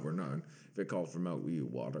eat milk or nothing. If it calls for milk, we eat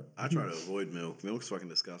water. I try to avoid milk. Milk's fucking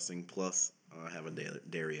disgusting. Plus, I have a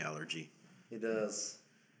dairy allergy. He does.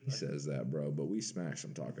 He says that, bro, but we smashed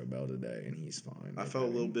some Taco Bell today, and he's fine. I felt a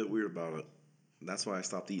little bit weird about it. That's why I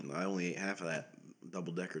stopped eating. I only ate half of that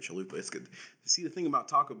double decker chalupa. It's good. See, the thing about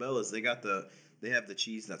Taco Bell is they have the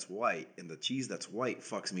cheese that's white, and the cheese that's white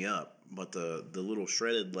fucks me up. But the little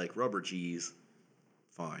shredded like rubber cheese,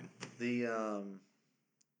 fine. The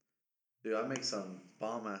dude, I make some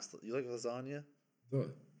bomb ass. You like lasagna, What?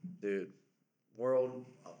 dude? World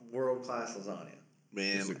class lasagna.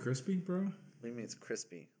 Man, Is it crispy, bro? What do you mean it's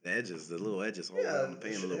crispy? the little edges, hold Yeah, on,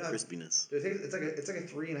 paying a little yeah. crispiness. Dude, it's like a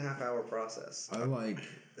 3.5 hour process. I like.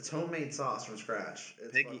 It's homemade sauce from scratch.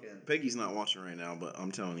 It's Peggy's not watching right now, but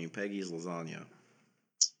I'm telling you, Peggy's lasagna.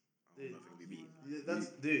 I don't know if it can be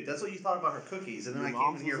beat. That's what you thought about her cookies, and then Your I came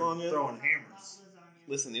mom's in here lasagna? throwing hammers.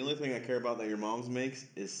 Listen, the only thing I care about that your mom's makes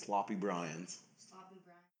is sloppy Brian's. Sloppy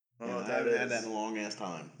Brian. I don't know And what I that haven't had is. that in a long ass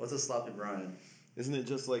time. What's a sloppy Brian? Isn't it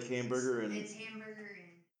just like hamburger and It's hamburger and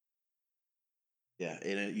yeah,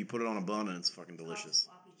 and you put it on a bun and it's fucking delicious.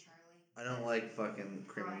 Sloppy Charlie. I don't like fucking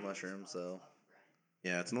cream of Brian's mushrooms, called so. Sloppy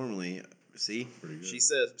Brian. Yeah, it's normally see. Pretty good. She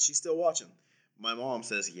says she's still watching. My mom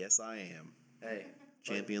says yes, I am. Hey,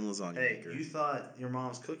 champion lasagna Hey, maker. you thought your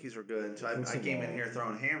mom's cookies were good until First I of came in all- here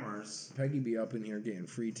throwing hammers. Peggy be up in here getting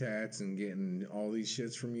free tats and getting all these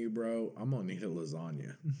shits from you, bro. I'm gonna need a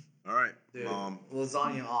lasagna. All right, Dude, Mom,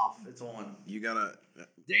 lasagna off. It's on. you gotta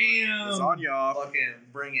Damn. lasagna off. Fucking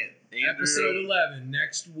bring it. Episode Andrew, 11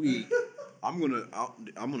 next week. I'm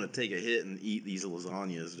gonna take a hit and eat these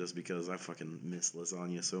lasagnas just because I fucking miss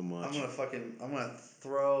lasagna so much. I'm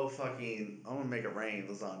gonna make it rain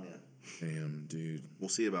lasagna. Damn, dude. We'll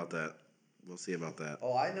see about that. We'll see about that.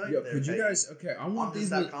 Oh, I know Yo, you're there. could you Peggy. guys? Okay, I want I'm these.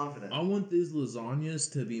 just that confident. I want these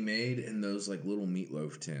lasagnas to be made in those like little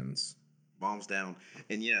meatloaf tins. Bombs down.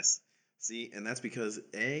 And yes, see, and that's because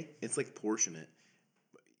it's like portionate.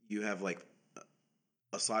 You have like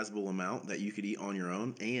a sizable amount that you could eat on your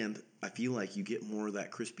own, and I feel like you get more of that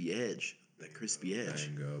crispy edge. That crispy edge.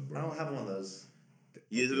 Mango, bro. I don't have one of those.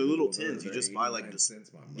 Yeah, Okay, they're little well, tins. You they're just buy like 89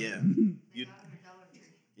 cents, my man. yeah. You,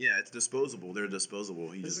 yeah, it's disposable. They're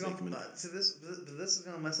disposable. You This is just make them. gonna, see this is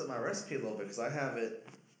gonna mess up my recipe a little bit because I have it.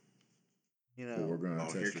 You know. Well, we're gonna Oh,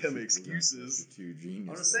 test here your come two- we're gonna excuses. test your two genius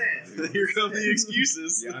I'm just there, saying. dude. Here come the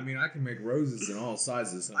excuses. Yeah, I mean, I can make roses in all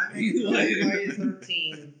sizes. I made Like-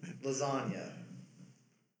 13 lasagna.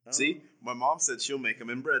 Oh. See, my mom said she'll make them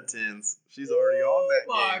in bread tins. She's already on that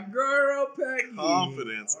my game. girl, Peggy.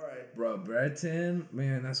 Confidence. All right. Bro, bread tin,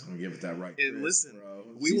 man, that's gonna give it that right. And crisp, listen, bro.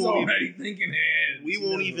 we She's won't already thinking ahead. We She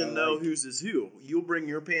won't knows even what I know like. whose is who. You'll bring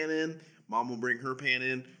your pan in. Mom will bring her pan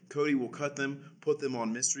in. Cody will cut them, put them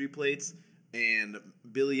on mystery plates, and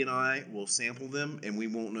Billy and I will sample them, and we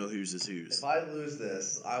won't know whose is whose. If I lose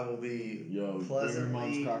this, I will be Yo, bring your pleasantly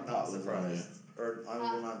mom's crock not pot surprised. Or I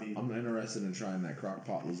will not be. I'm interested in trying that crock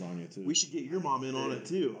pot lasagna too. We should get your mom in on it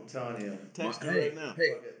too. I'm telling you. Text her Hey, right now. hey,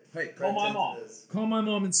 Fuck it. hey, Bread call my tins mom. it is. Call my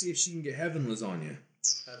mom and see if she can get heaven lasagna.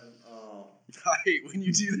 Oh, I hate when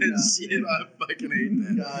you do that Yeah. shit. I fucking hate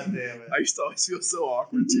that. God damn it. I used to always feel so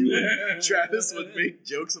awkward too when Travis would make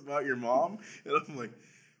jokes about your mom, and I'm like,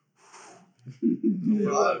 Dude,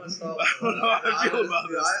 I almost thought- I don't know how I feel about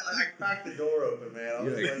dude, this. I cracked the door open, man. I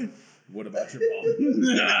was Yeah. like, What about your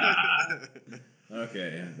mom?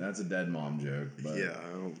 Okay, yeah, that's a dead mom joke, but yeah,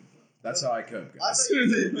 I don't. that's how I cope, I guys. thought you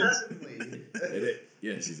said heavenly.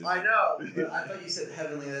 Yeah, she's. I know, but I thought you said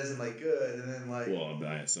heavenly as in like good, and then like Well,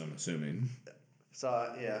 I'm assuming.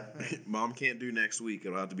 so yeah. Mom can't do next week.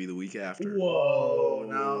 It'll have to be the week after. Whoa,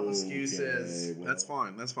 now excuses. well, That's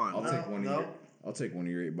fine. That's fine. I'll No, take one no. of your. I'll take one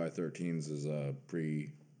of your 8x13s as a pre.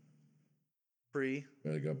 Free.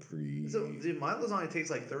 Like a pre. So, dude, my lasagna takes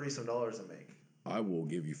like $30 some to make. I will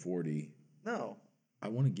give you 40. No. I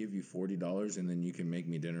want to give you $40, and then you can make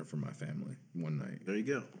me dinner for my family one night. There you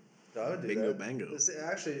go. I would do Bingo that. bango. See,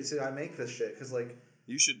 actually, see, I make this shit because like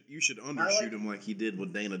You should undershoot like- him like he did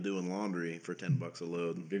with Dana doing laundry for $10 a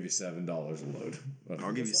load. I'll give you $7 a load.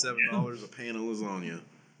 I'll give you $7 a pan of lasagna.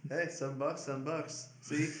 hey, $7.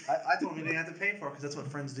 See, I told him he didn't have to pay for it because that's what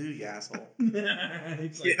friends do, you asshole.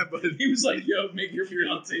 Yeah, but he was like, "Yo, make your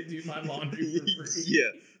fiance do my laundry for free." yeah,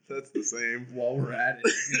 that's the same. While we're at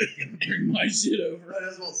it, you can bring my shit over. Might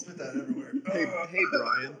as well spit that everywhere. Hey,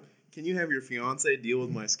 Brian, can you have your fiance deal with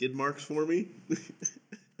my skid marks for me?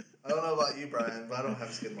 I don't know about you, Brian, but I don't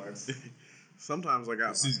have skid marks. Sometimes I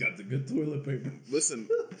got. She's got the good toilet paper. Listen,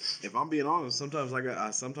 if I'm being honest, sometimes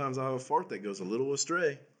I have a fart that goes a little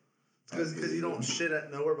astray. Because you don't shit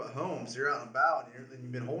at nowhere but home, so you're out and about, and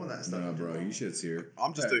you've been holding that stuff. No, in bro, your he home. shits here.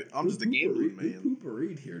 I'm just Hey, a gambling who man.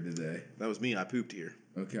 pooperied here today? That was me. I pooped here.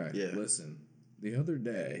 Okay, Yeah. listen. The other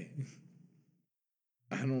day,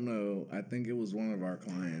 I don't know. I think it was one of our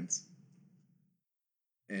clients,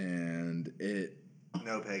 and it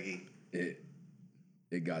No, Peggy.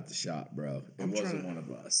 got the shot, bro. It I'm wasn't trying one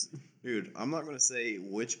of us. Dude, I'm not gonna say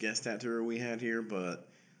which guest tattooer we had here, but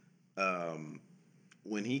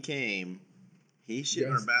when he came, he shit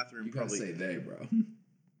in our bathroom. You gotta Probably say they, bro.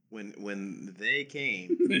 when they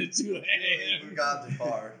came. We've gone too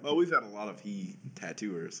far. Well, we've had a lot of he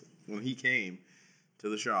tattooers. When he came to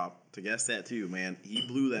the shop to guest tattoo, man, he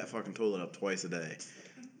blew that fucking toilet up twice a day,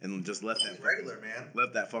 and just left that It's regular, man.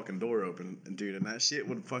 left that fucking door open, and dude, and that shit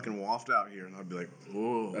would fucking waft out here, and I'd be like,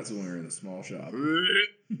 whoa. That's when we were in the small shop.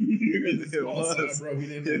 It Small shop, was. bro. We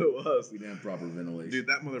didn't have proper ventilation. Dude,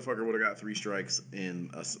 that motherfucker would have got 3 strikes in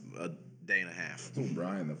a day and a half. I told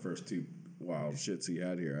Brian the first 2 wild shits he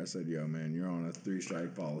had here. I said, "Yo, man, you're on a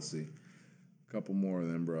 3-strike policy. Couple more of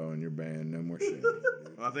them, bro, and you're banned. No more shit."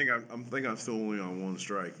 I think I'm still only on 1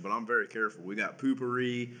 strike, but I'm very careful. We got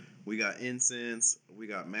poopery, we got incense, we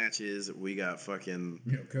got matches, we got fucking.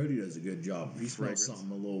 You know, Cody does a good job. If he smells Fragrance.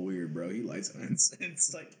 something a little weird, bro, he lights an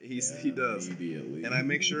incense. Like He does. immediately. And I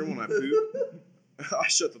make sure when I poop, I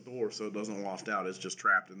shut the door so it doesn't waft out. It's just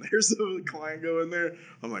trapped in there. So the client go in there.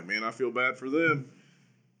 I'm like, man, I feel bad for them.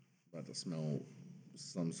 About to smell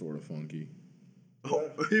some sort of funky. Oh,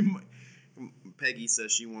 Peggy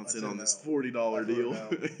says she wants in on this $40 deal.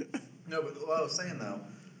 No, but what I was saying though,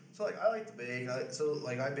 so like I like to bake.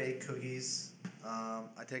 I bake cookies. I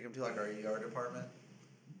take them to like our ER department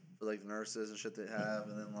for like the nurses and shit they have,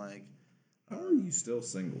 and then like How are you still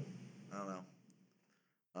single? I don't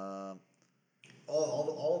know.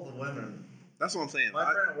 All the women. That's what I'm saying.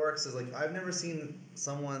 My friend at work says like I've never seen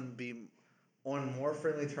someone be on more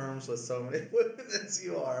friendly terms with so many women as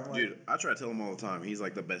you are. I'm like, dude, I try to tell him all the time. He's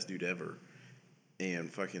like the best dude ever.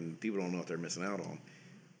 And fucking people don't know what they're missing out on.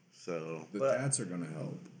 So The tats are gonna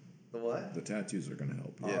help. the what? The tattoos are gonna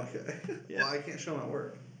help. Yeah. Oh, okay. Yeah. Well, I can't show them at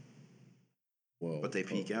work. Well, But they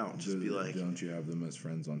peek out. Just be like, don't you have them as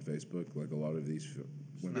friends on Facebook? Like a lot of these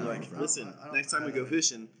women. be are like, friends. listen, I don't next time we have go it.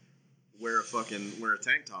 fishing, wear a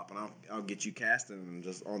tank top, and I'll get you casting and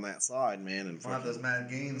just on that side, man, and I have those fucking mad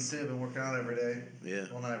gains too. I've been working out every day. yeah.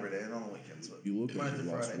 Well, not every day, not on the weekends, but You look like Monday you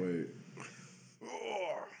through lost Friday. weight.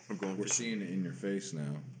 Oh, I'm going We're fishing, seeing it in your face now.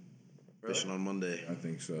 Really? fishing on Monday. I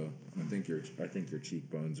think so. I think your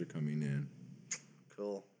cheekbones are coming in.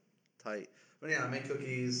 Cool, tight. But yeah, I make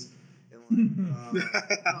cookies and like,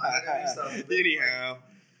 I make stuff. But, Anyhow,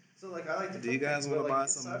 so like I like to. Do you cook guys things, wanna but, buy like,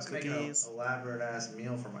 it some sucks making cookies? a elaborate ass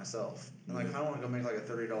meal for myself, and like I don't want to go make like a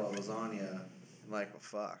 $30 lasagna. And like, well,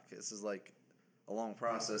 fuck, this is like a long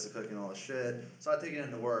process of cooking all this shit. So I take it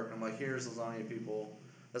into work. I'm like, here's lasagna, people.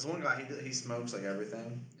 There's one guy. He smokes like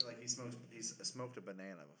everything. Like he's smoked a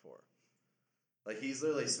banana before. Like he's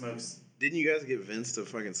literally smokes. didn't you guys get Vince to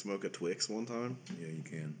fucking smoke a Twix one time? Yeah, you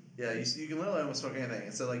can. Yeah, you can literally almost smoke anything.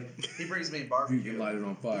 And so like he brings me You barbecue. can light it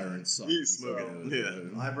on fire and suck. You smoke it,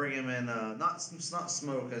 yeah. I bring him in not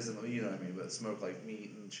smoke as in you know what I mean, but smoke like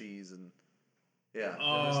meat and cheese and yeah,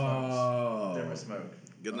 different smokes, Oh. different smoke.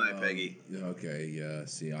 Good night, Peggy. Yeah, okay, yeah.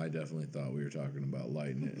 See, I definitely thought we were talking about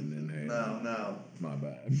lighting it and inhaling. No, My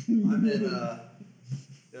bad. I'm in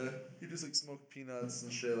yeah, he just like smoked peanuts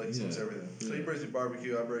and shit, like smokes Yeah. everything. So he brings me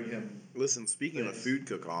barbecue, I bring him. Listen, speaking of Thanks. food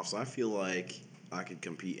cook-offs, I feel like I could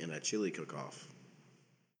compete in a chili cook-off.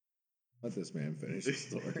 Let this man finish his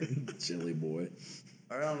story. Chili boy.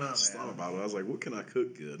 I don't know, Just thought man. about it. I was like, what can I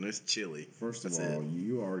cook good? And it's chili. First of That's all, it.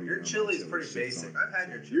 you already Your know my chili's chili pretty shit's basic. on I've had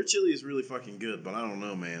your chili. chili. Your chili is really fucking good, but I don't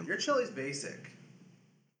know, man. Your chili's basic.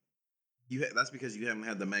 That's because you haven't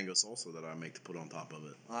had the mango salsa that I make to put on top of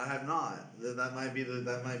it. I have not. That might be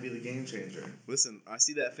the game changer. Listen, I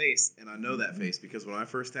see that face, and I know that face because when I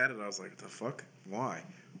first had it, I was like, the fuck? Why?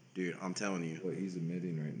 Dude, I'm telling you. What he's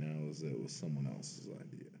admitting right now is that it was someone else's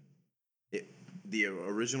idea. The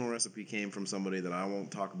original recipe came from somebody that I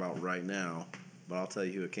won't talk about right now, but I'll tell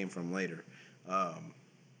you who it came from later. And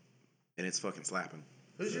it's fucking slapping.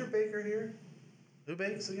 Who's your baker here? Who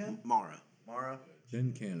bakes again? Mara. Mara.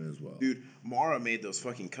 Jen can as well. Dude, Mara made those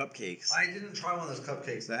fucking cupcakes I didn't try one of those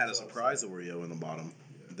cupcakes. that had a surprise Oreo in the bottom.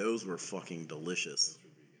 Those were fucking delicious.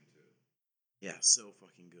 Yeah, so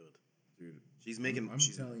fucking good. Dude, She's making. I'm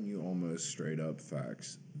she's telling you almost straight up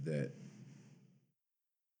facts that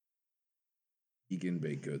vegan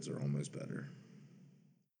baked goods are almost better.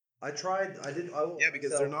 I tried. I did. I will, yeah,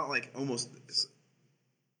 because they're not like almost.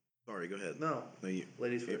 Sorry, go ahead. No, No, you.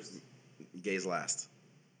 ladies first. Gays last.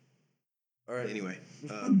 All right. Anyway,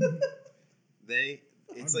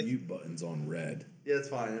 it's like mute buttons on red. Yeah, it's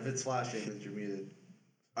fine. If it's flashing, then you're muted.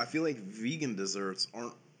 I feel like vegan desserts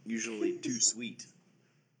aren't usually too sweet.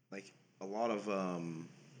 Like a lot of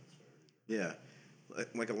yeah,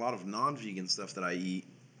 like a lot of non-vegan stuff that I eat,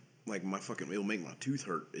 like it'll make my tooth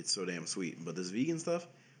hurt. It's so damn sweet. But this vegan stuff,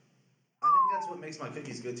 I think that's what makes my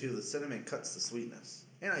cookies good too. The cinnamon cuts the sweetness,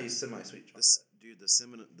 and I use semi-sweet chocolate. the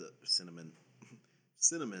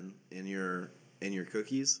cinnamon in your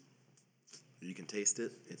cookies, you can taste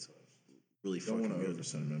it. It's really Don't fucking want to good. over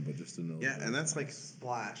cinnamon, but just a little. Yeah, and that's like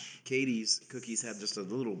Splash. Katie's cookies had just a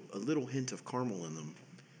little hint of caramel in them.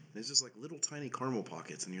 And it's just like little tiny caramel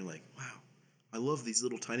pockets, and you're like, wow, I love these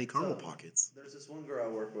little tiny caramel pockets. There's this one girl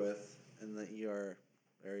I work with in the ER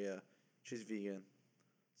area. She's vegan.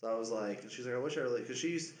 So I was like, and she's like, I wish I really, because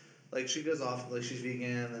she's like, she goes off like she's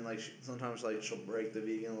vegan, and like sometimes like she'll break the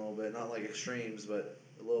vegan a little bit, not like extremes, but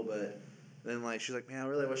a little bit. Then like she's like, man, I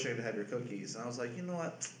really wish I could have your cookies. And I was like, you know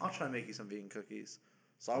what? I'll try to make you some vegan cookies.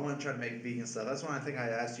 So I went and tried to make vegan stuff. That's when I think I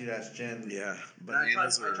asked you to ask Jen. Yeah, And I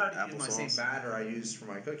bananas tried or to use my same applesauce. batter I used for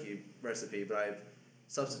my cookie recipe, but I've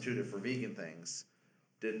substituted for vegan things.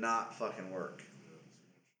 Did not fucking work.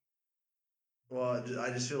 Well,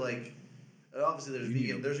 I just feel like obviously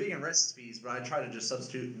there's vegan recipes, but I try to just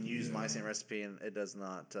substitute and use my same recipe, and it does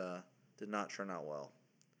not did not turn out well.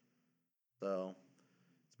 So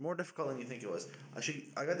it's more difficult than you think it was.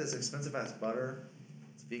 I got this expensive ass butter.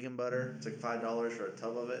 It's vegan butter. It's like $5 for a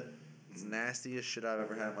tub of it. It's nastiest shit I've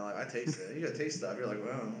ever had in my life. I taste it. You gotta taste stuff. You're like,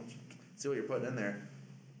 well, see what you're putting in there.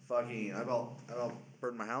 Fucking, I about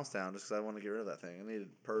burned my house down just because I wanted to get rid of that thing. I needed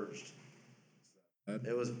it purged.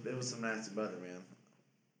 It was some nasty butter, man.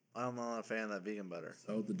 I'm not a fan of that vegan butter.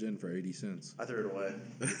 Sell the gin for 80 cents. I threw it away.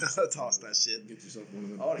 Toss that shit. Get yourself one of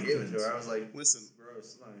them. I would have given it to her. I was like, Listen,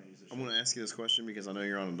 gross. I'm not gonna use this. I'm going to ask you this question because I know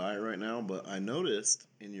you're on a diet right now, but I noticed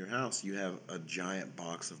in your house you have a giant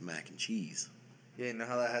box of mac and cheese. Yeah, you know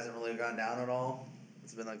how that hasn't really gone down at all?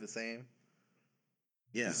 It's been like the same.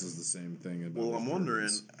 Yeah. This is the same thing. About Well, his I'm wondering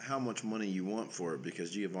burgers. how much money you want for it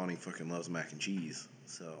because Giovanni fucking loves mac and cheese.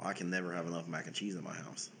 So I can never have enough mac and cheese in my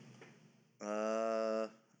house. I'll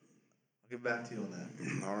get back to you on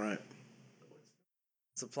that. All right.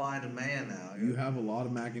 Supply and demand now. You have a lot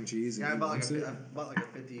of mac and cheese. And Yeah, I he bought wants it? I bought like a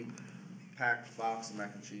 50 pack box of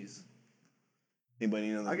mac and cheese. Anybody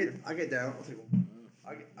need another beer? I get down. I'll take one.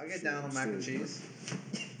 I get down on mac and cheese.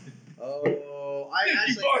 Oh, I've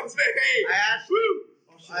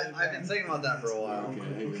been thinking about that for a while.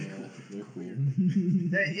 Okay, yeah, they're cool.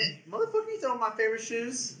 Yeah, motherfucker, you throwing my favorite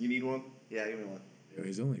shoes? You need one? Yeah, give me one. Yo,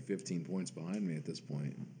 he's only 15 points behind me at this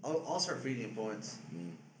point. I'll start feeding you points.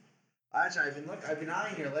 Mm. Actually, I've been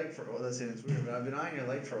eyeing your leg for. Well, that seems weird, but I've been eyeing your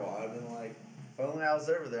leg for a while. I've been like, if only I was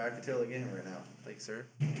over there, I could totally get him right now. Thank you, sir.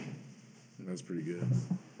 That's pretty good.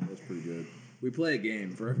 That's pretty good. We play a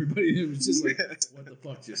game for everybody that was just like, what the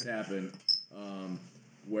fuck just happened?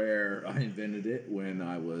 Where I invented it when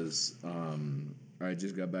I was, I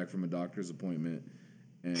just got back from a doctor's appointment,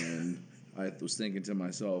 and I was thinking to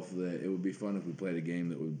myself that it would be fun if we played a game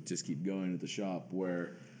that would just keep going at the shop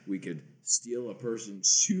where we could steal a person's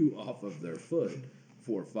shoe off of their foot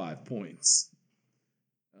for 5 points.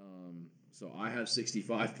 So I have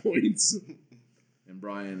 65 points, and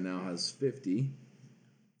Brian now has 50,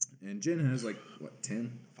 and Jen has like, what,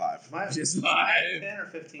 10? 5. Just 5. 10 or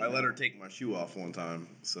 15. I let her take my shoe off one time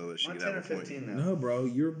so that she My could 10 have or a point. 15 now. No, bro,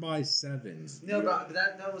 you're by 7. No, but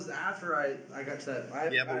that was after I got to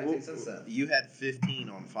that. Yeah, I but think since then. you had 15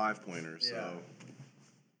 on 5-pointers, so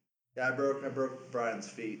Yeah, I broke Brian's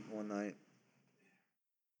feet one night.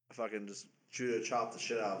 I fucking just chopped the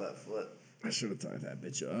shit out of that foot. I should have tied that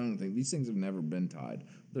bitch up. I don't think these things have never been tied.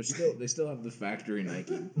 They still have the factory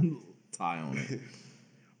Nike tie on it.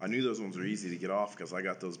 I knew those ones were easy to get off because I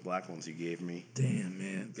got those black ones you gave me. Damn,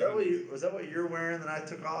 man. Was that what you're wearing that I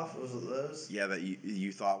took off? Was it those? Yeah, that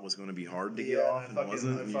you thought was going to be hard to Yeah, get off, I and fucking- it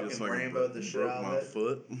wasn't. I And you fucking just fucking rainbowed the shit broke out of my it.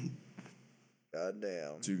 foot. God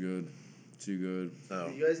damn. Too good. Too good. So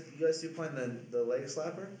You guys still playing the leg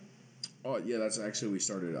slapper? Oh, yeah, that's actually,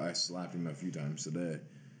 I slapped him a few times today.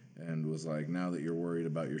 And was like, now that you're worried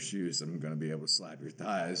about your shoes, I'm going to be able to slap your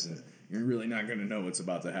thighs. And you're really not going to know what's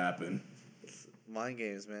about to happen. Mind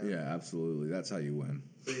games, man. Yeah, absolutely. That's how you win.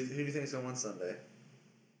 Who do you think's gonna win Sunday?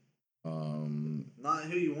 Um, Not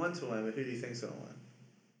who you want to win, but who do you think's gonna win?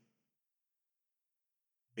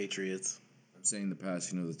 Patriots. I'm saying the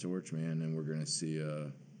passing of the torch, man, and we're going to see,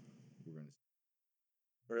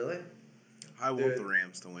 Really? I want Dude. the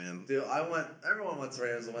Rams to win. Dude, everyone wants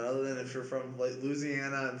Rams to win, other than if you're from like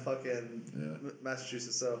Louisiana and fucking Yeah.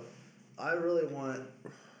 Massachusetts. So, I really want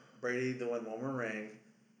Brady to win one more ring,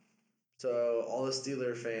 so all the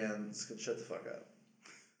Steeler fans can shut the fuck up.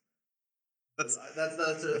 That's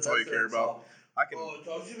That's all you their care about. insult. I can. Oh,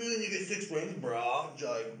 talk to me when you get 6 rings, bro. I'm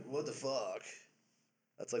like, what the fuck?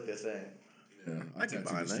 That's like their thing. Yeah, I can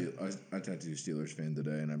buy that. I tattooed a Steelers fan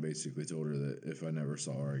today, and I basically told her that if I never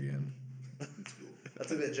saw her again,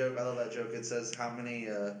 That's like that joke. I love that joke. It says how many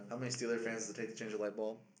Steeler fans does it take to change a light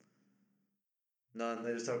bulb? None.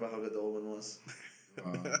 They just talk about how good the old one was.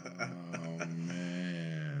 oh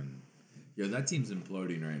man, yeah, that team's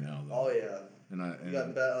imploding right now, though. Oh yeah. And You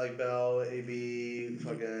got Bell, AB,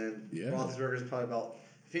 fucking Yeah. Roethlisberger's probably about.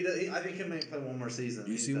 If he does, I think he may play one more season.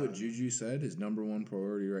 you He's see what done. Juju said? His number one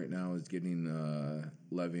priority right now is getting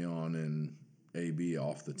Le'Veon and AB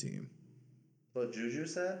off the team. What Juju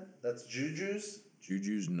said? That's Juju's.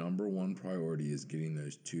 Juju's number one priority is getting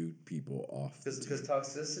those two people off the team. Because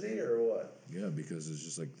toxicity or what? Yeah, because it's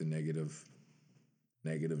just like the negative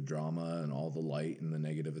drama and all the light and the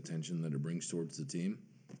negative attention that it brings towards the team.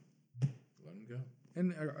 Let them go.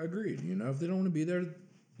 And I agreed. You know, if they don't want to be there,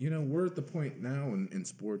 you know, we're at the point now in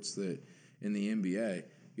sports that in the NBA,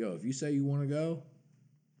 if you say you want to go,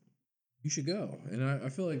 you should go. And I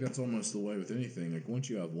feel like that's almost the way with anything. Like once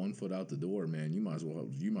you have one foot out the door, man, you might as well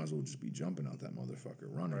just be jumping out that motherfucker,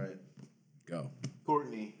 running. Right. Go.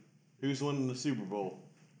 Courtney, who's winning the Super Bowl?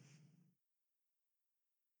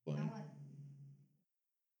 Playing. I want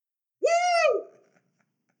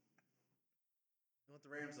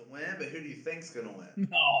Rams to win, but who do you think's gonna win?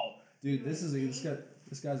 No, dude,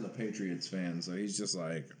 this guy's a Patriots fan, so he's just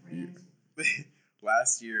like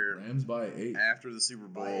Last year, Rams by 8. after the Super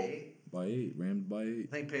Bowl, By 8. Rams by 8.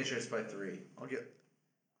 I think Patriots by 3. I'll get.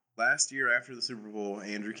 last year after the Super Bowl,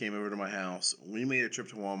 Andrew came over to my house. We made a trip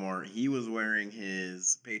to Walmart. He was wearing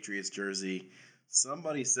his Patriots jersey.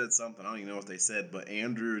 Somebody said something. I don't even know what they said, but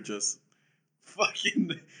Andrew just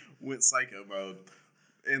fucking went psycho mode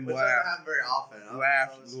and Which laughed. doesn't happen very often.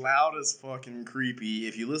 Laughed loud as fucking creepy.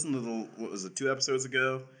 If you listen to what was it, 2 episodes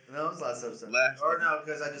ago? No, it was last episode. Last- or no,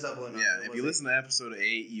 because I just uploaded. Yeah, if you listen to episode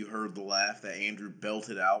 8, you heard the laugh that Andrew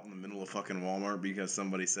belted out in the middle of fucking Walmart because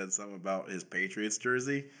somebody said something about his Patriots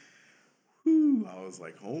jersey. Whew, I was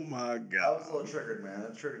like, oh my god. I was a little triggered, man.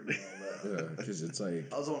 It triggered me a little bit. Yeah, because it's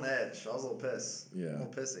like I was on edge. I was a little pissed. Yeah. A little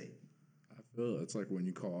pissy. I feel it's like when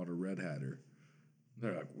you call out a red hatter.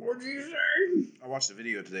 They're like, "What'd you say?" I watched a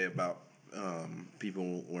video today about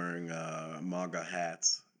people wearing MAGA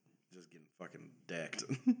hats, just getting fucking decked.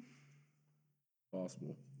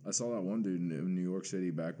 Possible. I saw that one dude in New York City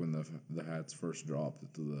back when the hats first dropped.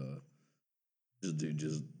 This dude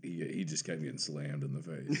he just kept getting slammed in the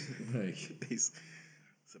face. Like, He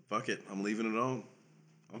said, fuck it, I'm leaving it on.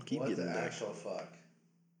 I'll keep What getting the decked. actual fuck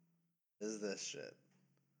is this shit?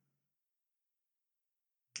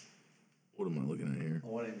 what am I looking at here? A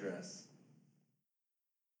wedding dress.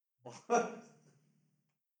 What?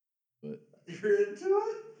 But You're into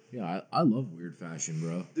it? yeah, I love weird fashion,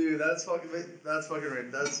 bro. Dude, that's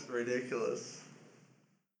ridiculous.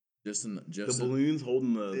 The balloons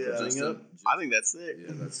holding the Yeah. thing up. I think that's sick.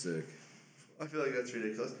 Yeah, that's sick. I feel like that's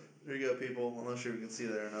ridiculous. There you go, people. I'm not sure if you can see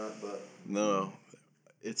that or not, but No,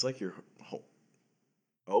 it's like your.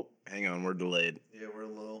 Oh, hang on, we're delayed. yeah, we're a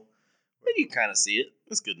little. But you kind of see it.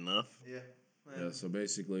 It's good enough. Yeah. Yeah, so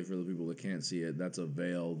basically, for the people that can't see it, that's a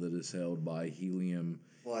veil that is held by helium,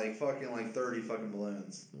 Like 30 fucking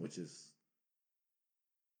balloons. which is,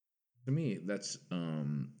 to me, that's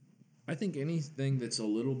I think anything that's a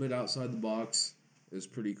little bit outside the box is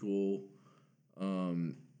pretty cool.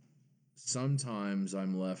 Sometimes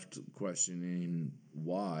I'm left questioning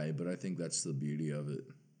why, but I think that's the beauty of it.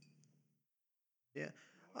 Yeah.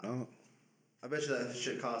 Oh, I bet you that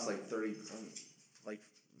shit costs like 30,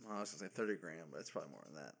 I was gonna say 30 grand, but it's probably more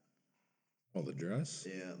than that. Oh, the dress?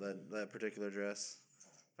 Yeah, that particular dress.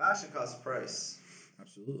 Fashion costs a price.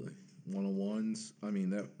 Absolutely. 101s. I mean,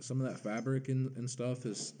 that some of that fabric and stuff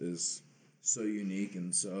is so unique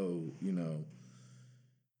and so,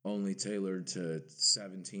 only tailored to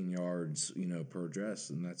 17 yards, per dress,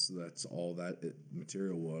 and that's all that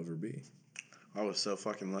material will ever be. I was so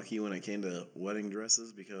fucking lucky when it came to wedding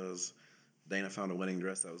dresses because Dana found a wedding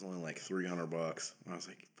dress that was only like $300. I was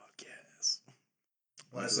like, fuck yes.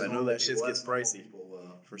 Because I know that shit gets pricey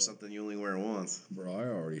for something you only wear once. Bro, I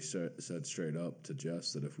already said straight up to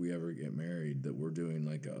Jess that if we ever get married, that we're doing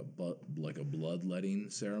like a bloodletting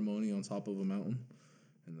ceremony on top of a mountain,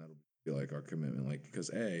 and that'll be like our commitment. Like, because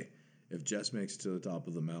if Jess makes it to the top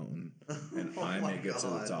of the mountain and Oh I my make it to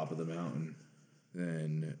the God. top of the mountain,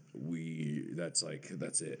 then that's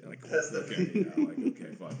it. Like, That's the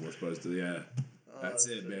okay, fuck, we're supposed to, that's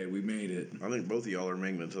it, babe. We made it. I think both of y'all are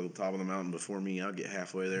making it to the top of the mountain before me. I'll get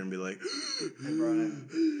halfway there and be like, Hey,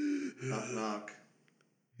 Brian. Knock, knock.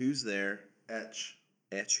 who's there? Etch.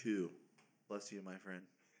 Etch who? Bless you, my friend.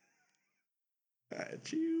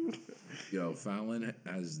 Etch you. Yo, Fallon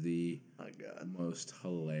has the My God. most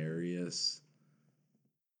hilarious,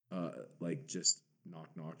 just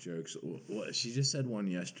knock jokes. What she just said one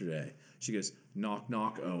yesterday. She goes, knock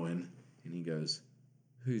Owen, and he goes,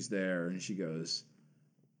 who's there? And she goes,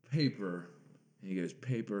 Paper. And he goes,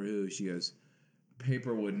 Paper who? She goes,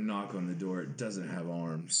 Paper would knock on the door. It doesn't have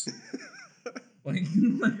arms. like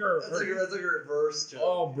her. That's like a reverse joke.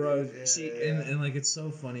 Oh, bro, Yeah. And like it's so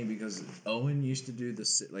funny because Owen used to do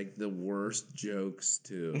the worst jokes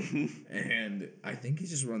too, and I think he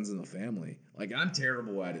just runs in the family. Like I'm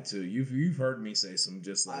terrible at it too. You've heard me say some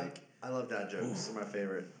just like I love dad jokes. They're my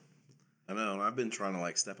favorite. I know, and I've been trying to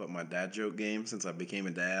like step up my dad joke game since I became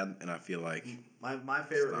a dad, and I feel like My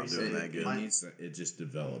favorite Stop recently. doing that good. it just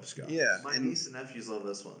develops, guys. yeah, My and niece and nephews love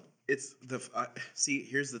this one. it's see.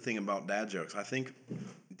 Here's the thing about dad jokes. I think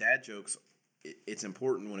dad jokes. It's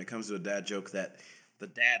important when it comes to a dad joke that the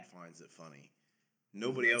dad finds it funny.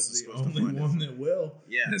 Nobody else is the supposed to only find one it. that will.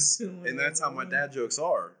 Yeah, That's the only and that's how my dad jokes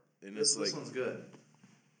are. And This it's like one's good.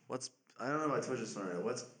 I don't know if I told you this one already.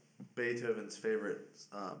 What's Beethoven's favorite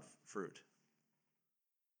fruit?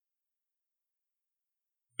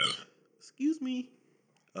 excuse me.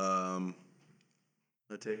 No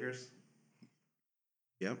takers?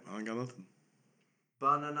 Yep, I ain't got nothing.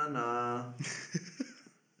 Banana.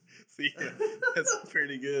 Yeah, that's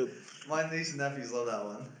pretty good. My niece and nephews love that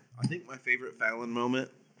one. I think my favorite Fallon moment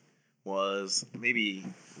was maybe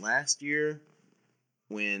last year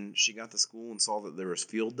when she got to school and saw that there was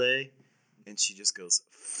field day, and she just goes,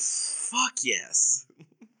 "Fuck yes!"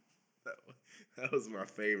 that was my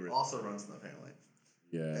favorite. Also runs in the family.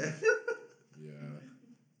 Yeah. Yeah.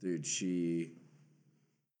 Dude, she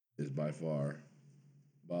is by far.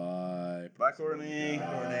 Bye, Courtney.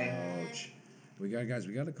 couch. We got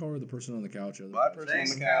to call her the person on the couch. Bye, person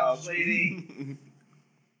Thanks, on the couch. couch lady.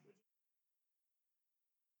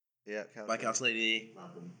 Yeah, couch Bye, couch lady.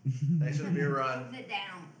 Welcome. Thanks for the beer run. Sit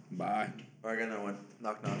down. Bye. I got another one.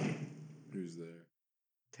 Knock knock. Who's there?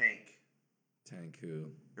 Tank. Tank who?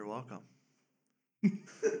 You're welcome. I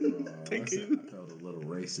felt a little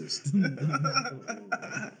racist.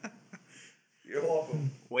 You're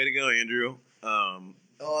welcome. Way to go, Andrew. Oh,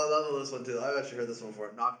 I love this one too. I've actually heard this one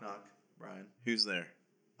before. Knock knock, Brian. Who's there?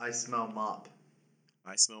 I smell mop.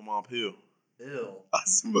 I smell my poo. Ew. I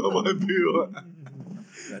smell my poo.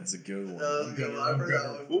 That's a good one. That was a good one. I've heard that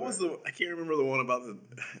one. What was the? I can't remember the one about the.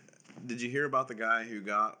 Did you hear about the guy who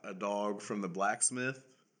got a dog from the blacksmith?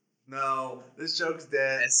 No, this joke's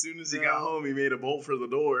dead. As soon as he got home, he made a bolt for the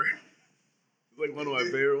door. It's like one of my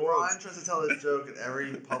favorite Brian ones. tries to tell this joke at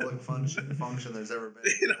every public function there's ever been.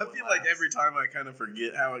 And I feel like every time I kind of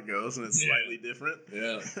forget how it goes, and it's slightly different.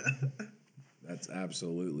 Yeah. That's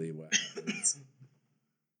absolutely what happens.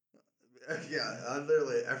 Yeah,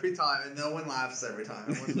 literally every time, and no one laughs every time.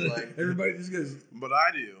 Everyone's just like, Everybody just goes, But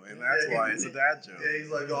I do, and that's why it's a dad joke. yeah, he's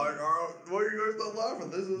like, oh, why are you guys not laughing?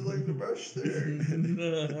 This is like the best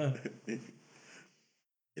thing.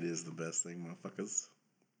 It is the best thing, motherfuckers.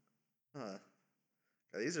 Huh.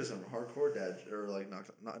 God, these are some hardcore dad, or like knock.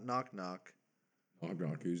 knock knock,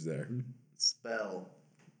 who's there? Spell.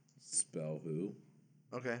 Spell who?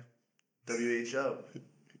 Okay. WHO.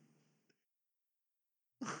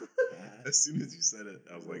 As soon as you said it,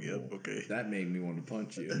 I was like, "Yep, okay." That made me want to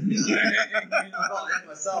punch you. I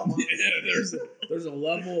myself. Yeah, there's a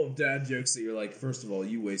level of dad jokes that you're like, first of all,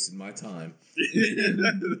 you wasted my time.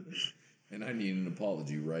 And I need an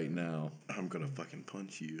apology right now. I'm gonna fucking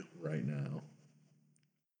punch you. Right now.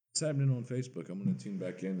 What's happening on Facebook? I'm gonna tune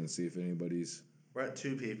back in and see if anybody's. We're at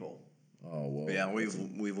 2 people. Oh well. But yeah,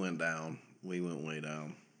 we went down. We went way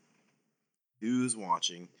down. Who's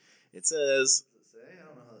watching? It says. Does it say? I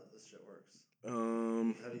don't know how this shit works.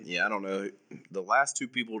 How do you Yeah, I don't know. The last 2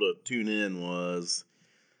 people to tune in was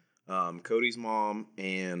Cody's mom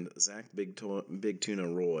and Zach Big Tuna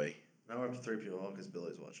Roy. Now we're up to 3 people because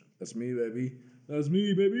Billy's watching. That's me, baby. That's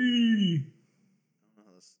me, baby. I don't know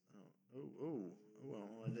how this. Oh, well,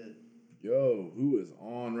 I did. Yo, who is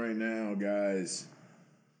on right now, guys?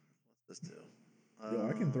 What's this do? Yo,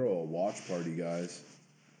 I can throw a watch party, guys.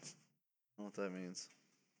 I don't know what that means.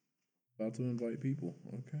 About to invite people.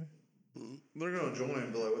 Okay. They're gonna join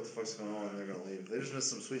and be like, what the fuck's going on? And they're gonna leave. They just missed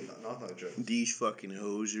some sweet knock knock jokes. These fucking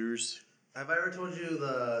hosiers. Have I ever told you did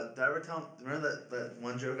I ever remember that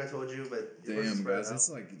one joke I told you? But you're supposed to Damn, spread it guys, out? it's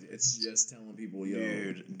like it's just telling people, yo,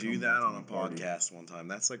 Dude, do come that to on my a party. podcast one time.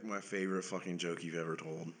 That's like my favorite fucking joke you've ever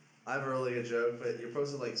told. I have a really good joke, but you're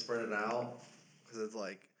supposed to like spread it out because it's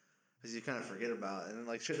like because you kind of forget about it, and then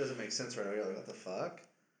like shit doesn't make sense right away. You're like, what the fuck?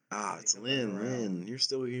 Ah, it's Come back Lynn. around. Lynn, you're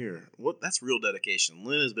still here. What? That's real dedication.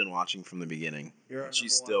 Lynn has been watching from the beginning. You're our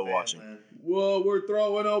She's number still one fan, watching. Lynn. Whoa, we're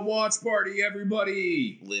throwing a watch party,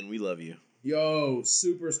 everybody! Lynn, we love you. Yo,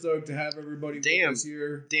 super stoked to have everybody Damn. with us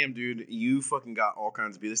here. Damn, dude, you fucking got all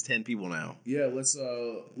kinds of people. There's 10 people now. Yeah, let's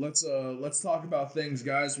talk about things,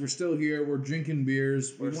 guys. We're still here. We're drinking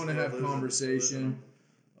beers. We We're want to still have losing- conversation.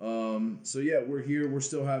 So yeah, we're here. We're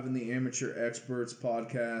still having the Amateur Experts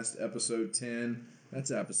podcast, episode 10. That's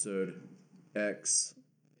episode X.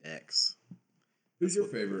 X. Who's your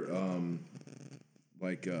favorite?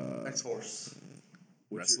 X-Force.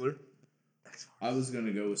 what's your- Wrestler? X-Force. I was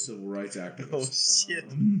gonna go with civil rights activist. Oh, shit.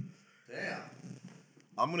 Damn.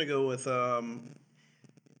 I'm going to go with,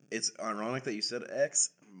 it's ironic that you said X,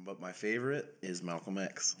 but my favorite is Malcolm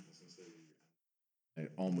X. I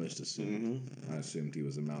almost assumed. I assumed he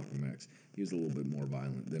was a Malcolm X. He was a little bit more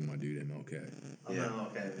violent than my dude MLK. I'm Yeah.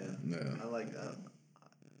 not okay, man. Yeah. I like that.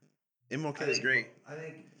 MLK I is think- great. I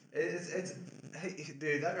think it's hey,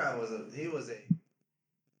 dude, that guy was a True visionary.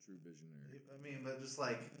 I mean, but just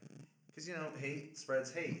like, because hate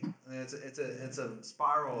spreads hate. I mean, it's a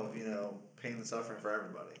spiral of pain and suffering for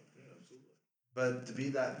everybody. Yeah, absolutely. But to be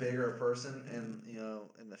that bigger person and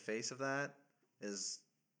in the face of that is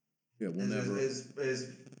Yeah, we'll never.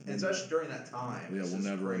 and especially during that time. Yeah, it's we'll just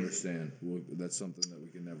never crazy. understand. That's something that we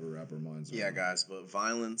can never wrap our minds Yeah, around. guys, but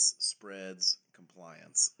violence spreads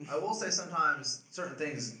compliance. I will say sometimes certain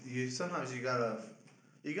things you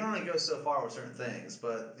can only go so far with certain things,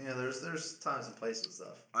 but there's times and places and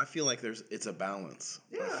stuff. I feel like it's a balance.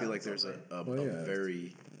 Yeah, I feel like that's there's what Well, a yeah,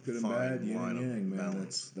 very good and fine bad, yin line and yang, of man.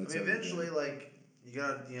 balance. That's I mean, everything. eventually, like you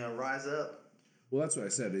gotta rise up. Well, that's what I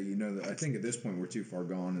said. I think at this point we're too far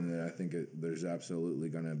gone, and that I think there's absolutely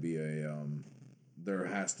going to be there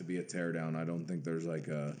has to be a teardown. I don't think there's like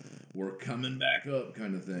a we're coming back up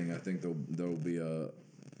kind of thing. I think there'll be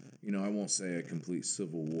I won't say a complete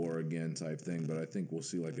civil war again type thing, but I think we'll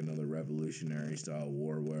see like another revolutionary style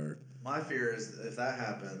war where. My fear is if that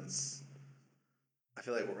happens, I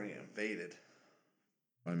feel like we're gonna get invaded.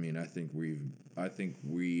 I mean, I think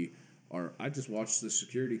we are. I just watched the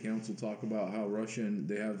Security Council talk about how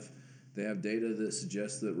they have data that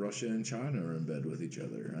suggests that Russia and China are in bed with each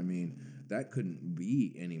other. I mean, that couldn't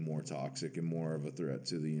be any more toxic and more of a threat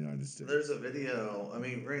to the United States. There's a video. I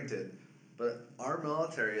mean, granted, but our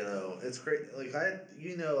military though, it's great. Like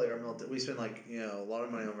like our military, we spend a lot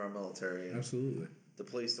of money on our military and Absolutely. to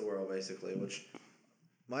police the world basically. Which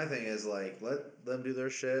my thing is like let them do their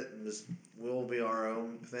shit and just we'll be our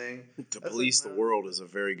own thing. To That's police like the world is a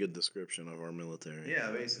very good description of our military.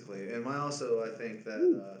 Yeah, basically. And I think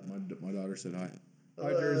that. My daughter said hi. Hi,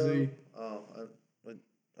 Hello. Jersey. Oh,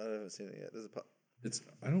 I haven't seen it yet. There's a It's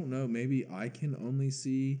I don't know. Maybe I can only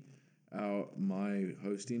see out my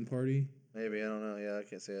hosting party. Maybe I don't know. Yeah, I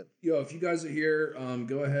can't see it. Yo, if you guys are here,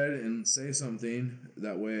 go ahead and say something.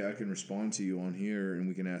 That way I can respond to you on here and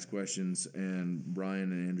we can ask questions. And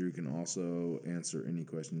Brian and Andrew can also answer any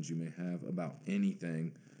questions you may have about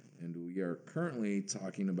anything. And we are currently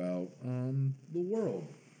talking about the world.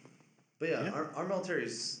 But yeah, Yeah. our military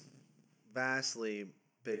is vastly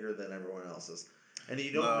bigger than everyone else's. And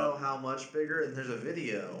you don't No. know how much bigger. And there's a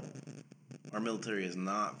video. Our military is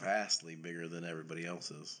not vastly bigger than everybody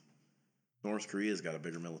else's. North Korea's got a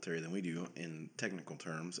bigger military than we do in technical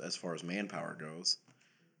terms. As far as manpower goes,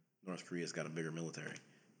 North Korea's got a bigger military.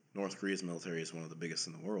 North Korea's military is one of the biggest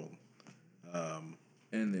in the world.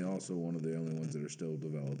 And they're also one of the only ones that are still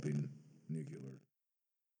developing nuclear.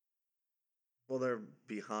 Well, they're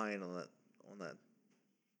behind on that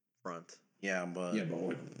front. Yeah, but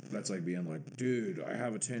like, that's like being like, dude, I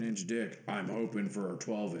have a 10-inch dick. I'm hoping for a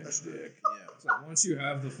 12-inch dick. yeah. So once you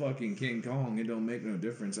have the fucking King Kong, it don't make no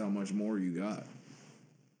difference how much more you got.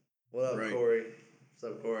 What up, Right. Corey? What's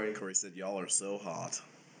up, Corey? Corey said y'all are so hot.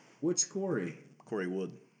 Which Corey? Corey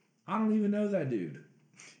Wood. I don't even know that dude.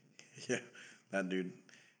 Yeah, that dude.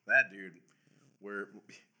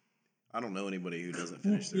 I don't know anybody who doesn't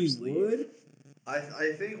finish their sleep. Wood?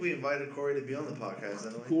 I think we invited Corey to be on the podcast,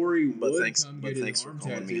 didn't we? Corey But Wood thanks- come but get thanks his for arm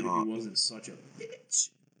calling me tattooed if hot. he wasn't such a bitch.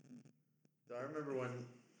 I remember when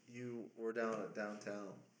you were down at downtown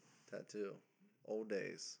tattoo. Old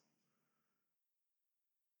days.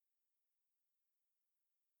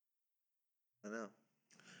 I know.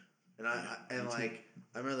 And I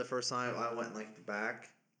remember the first time I went like the back,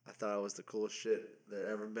 I thought it was the coolest shit that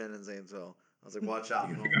ever been in Zanesville. I was like, watch out.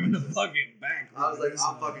 I'm going I'm in the places. fucking back. I was like,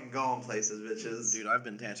 I'm fucking going places, bitches. Dude, I've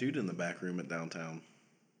been tattooed in the back room at downtown.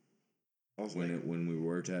 I was like, When we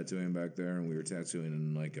were tattooing back there, and we were tattooing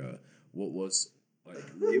in like a what was like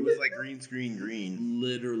it was like green screen green.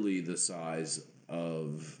 literally the size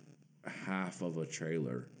of half of a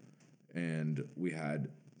trailer, and we had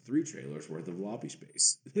 3 trailers worth of lobby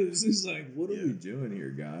space. It was just like, what are we doing here,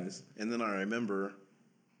 guys? And then I remember,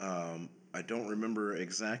 I don't remember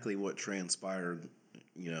exactly what transpired,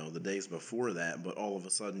 the days before that, but all of a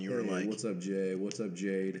sudden you were Hey, like, what's up, Jay? What's up,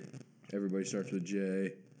 Jade? Everybody starts with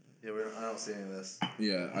J. Yeah, I don't see any of this.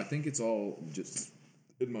 Yeah, I think it's all just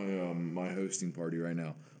in my hosting party right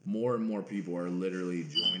now. More and more people are literally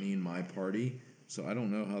joining my party, so I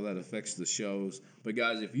don't know how that affects the shows. But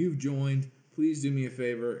guys, if you've joined, please do me a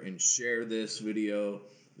favor and share this video.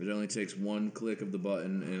 It only takes one click of the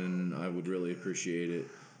button, and I would really appreciate it.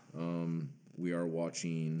 We are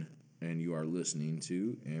watching, and you are listening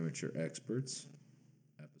to Amateur Experts.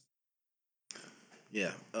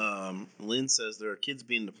 yeah. Lynn says there are kids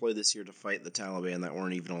being deployed this year to fight the Taliban that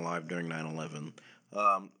weren't even alive during 9/11.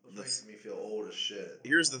 It makes me feel old as shit.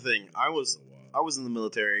 Here's the thing. I was in the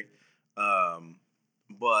military,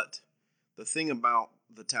 but the thing about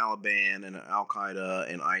the Taliban and Al Qaeda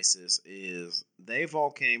and ISIS is they've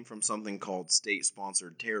all came from something called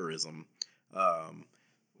state-sponsored terrorism,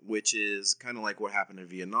 which is kind of like what happened in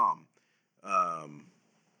Vietnam.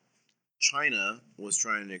 China was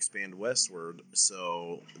trying to expand westward,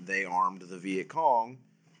 so they armed the Viet Cong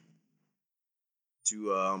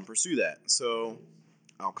to pursue that. So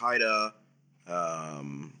Al Qaeda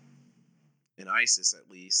and ISIS,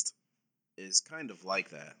 at least, is kind of like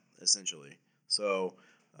that, essentially. So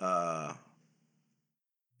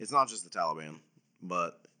it's not just the Taliban,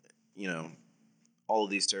 but you know, all of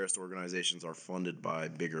these terrorist organizations are funded by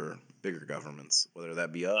bigger governments, whether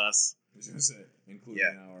that be us, I was gonna say, including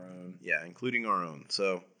Yeah. our own. yeah, including our own.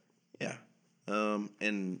 So yeah,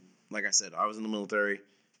 and like I said, I was in the military,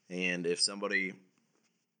 and if somebody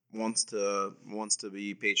wants to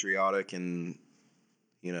be patriotic and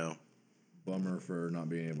you know Bummer for not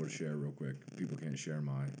being able to share real quick. People can't share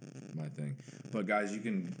my thing. But guys, you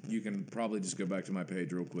can probably just go back to my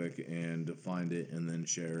page real quick and find it and then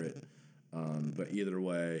share it. But either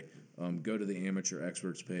way, go to the Amateur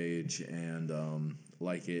Experts page and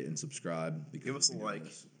like it and subscribe. give us a we're doing like.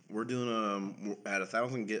 this. We're doing at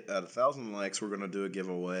 1,000 likes, we're gonna do a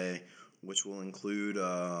giveaway, which will include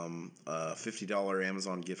a $50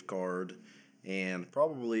 Amazon gift card and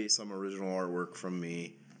probably some original artwork from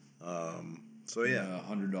me. So yeah,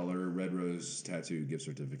 $100 Red Rose tattoo gift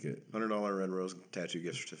certificate. $100 Red Rose tattoo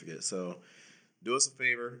gift certificate. So do us a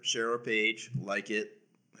favor, share our page, like it,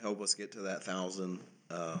 help us get to that 1,000.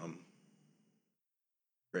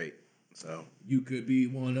 Great. So You could be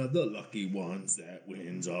one of the lucky ones that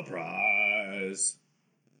wins a prize.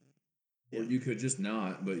 Or Yeah. you could just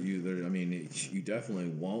not, but you definitely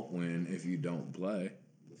won't win if you don't play.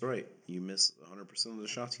 that's right. You miss 100% of the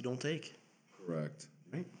shots you don't take. Correct.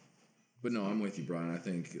 Right. But no, I'm with you, Brian. I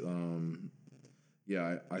think,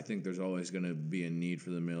 I think there's always going to be a need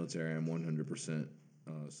for the military. I'm 100%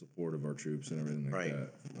 support of our troops and everything like Right.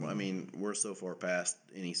 that. Well, I mean, we're so far past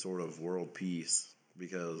any sort of world peace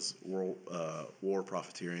because war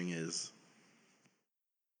profiteering is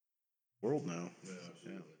world now. Yeah,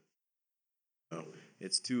 absolutely. So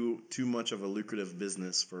it's too much of a lucrative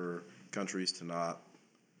business for countries to not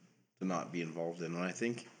be involved in, and I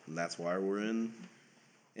think that's why we're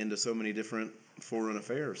into so many different foreign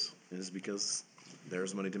affairs is because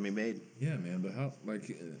there's money to be made. Yeah, man. But how,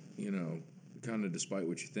 kind of despite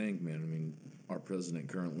what you think, man, I mean, our president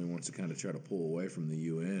currently wants to kind of try to pull away from the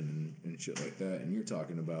UN and shit like that. And you're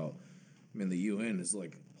talking about, I mean, the UN is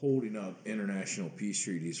like holding up international peace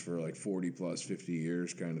treaties for like 40 plus 50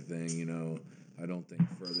 years kind of thing, you know. I don't think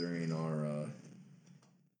furthering our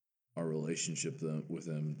relationship with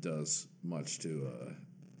them does much to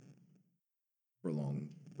prolong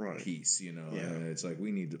Right. peace, you know. Yeah. And it's like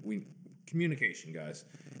we communication, guys.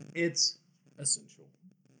 It's essential.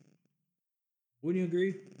 Wouldn't you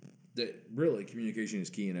agree? That really communication is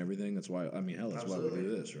key in everything. That's why why we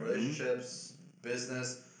do this, right? Relationships,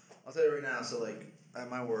 business. I'll tell you right now. So like at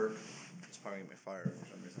my work, it's probably gonna get me fired for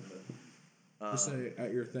some reason, but Just say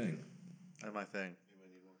at your thing. at my thing.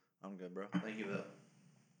 I'm good, bro. Thank you, though.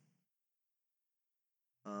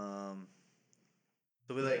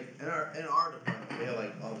 So we like in our department we have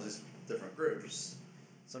like all these different groups.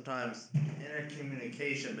 Sometimes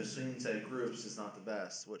intercommunication between said groups is not the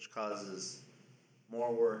best, which causes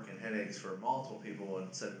more work and headaches for multiple people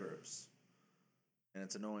in said groups. And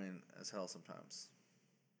it's annoying as hell sometimes.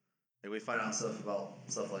 Like we find out stuff about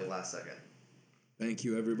stuff like last second. Thank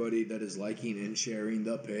you, everybody that is liking and sharing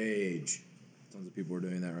the page. Tons of people are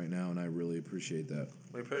doing that right now, and I really appreciate that.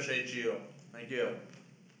 We appreciate you. Thank you.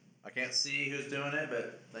 I can't see who's doing it,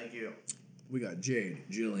 but thank you. We got Jade,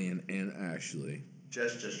 Jillian, and Ashley.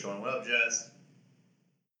 Jess just joined. What up, Jess?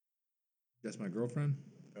 That's my girlfriend?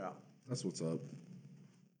 Yeah. That's what's up.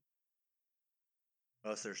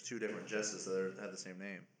 Unless there's two different Jesses that have the same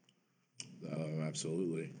name.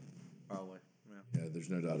 Absolutely. Probably. Yeah. Yeah, there's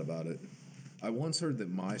no doubt about it. I once heard that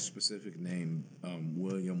my specific name,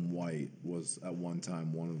 William White, was at one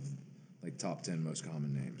time one of like top 10 most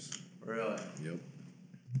common names. Really? Yep.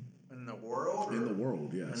 In the world? In the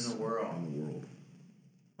world, yes. In the world. In the world.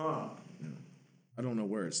 Huh. Yeah. I don't know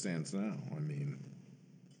where it stands now. I mean,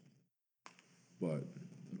 but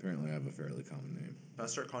apparently I have a fairly common name. Can I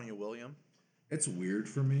start calling you William? It's weird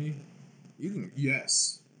for me. You can,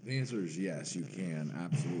 yes. The answer is yes, you can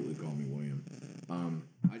absolutely call me William.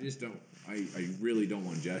 I just don't, I really don't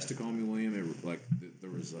want Jess to call me William. There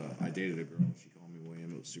was, I dated a girl, she called me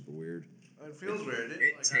William. It was super weird. It feels weird.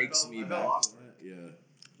 It takes me back to that, yeah.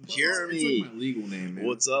 Jeremy, It's like my legal name, man.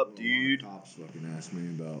 what's up, A lot of dude? cops fucking ask me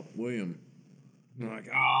about William. And I'm like,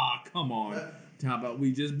 come on. How about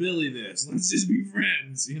we just Billy this? Let's just be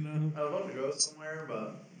friends, you know? I would love to go somewhere,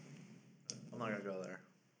 but I'm not gonna go there.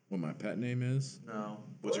 What my pet name is? No.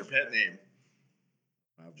 What's your pet name?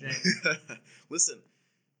 James. Listen,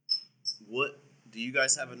 what do you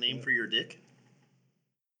guys have a name for your dick?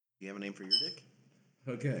 You have a name for your dick?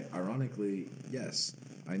 Okay, ironically, yes.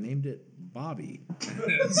 I named it Bobby.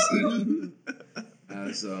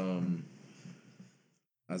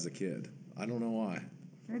 As a kid. I don't know why.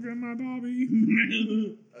 Okay, my Bobby. I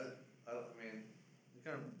mean,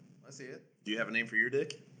 I see it. Do you have a name for your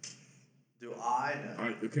dick? Do I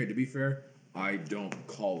know? Okay, to be fair, I don't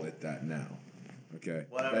call it that now. Okay,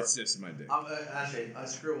 Whatever. that's just my dick. Actually,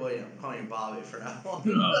 screw William. I'm calling you Bobby for now.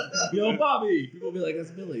 Yo, Bobby. People will be like,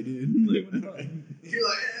 "That's Billy, dude." Like, what the fuck? You're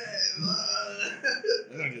like,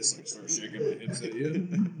 hey. And I just like start shaking my hips at you.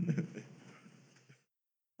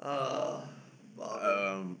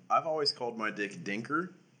 Bobby. I've always called my dick Dinker,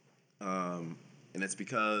 and it's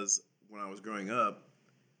because when I was growing up,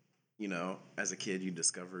 you know, as a kid, you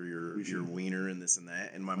discover your wiener and this and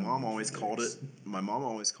that, and my mom always called it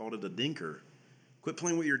a dinker. Quit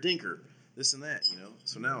playing with your dinker, this and that, you know.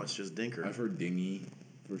 So now it's just Dinker. I've heard dingy,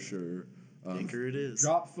 for sure. Dinker it is.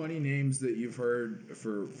 Drop funny names that you've heard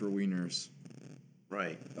for wieners.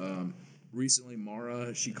 Right. Recently,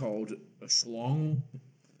 Mara, she called a schlong.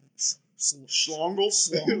 Schlongel.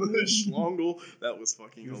 Schlongel. That was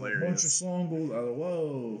fucking Bunch of hilarious. schlongles. I was like,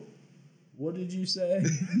 whoa. What did you say?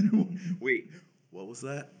 Wait, what was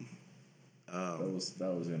that? That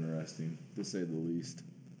was interesting, to say the least.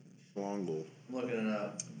 Schlongel. I'm looking it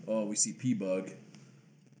up. Oh, we see P-Bug.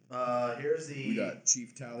 Here's the. We got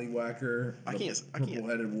Chief Tallywhacker. I can't.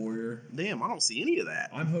 Purple-headed warrior. Damn, I don't see any of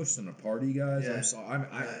that. I'm hosting a party, guys. Yeah.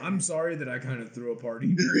 I'm sorry that I kind of threw a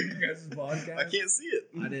party during your guys' podcast. I can't see it.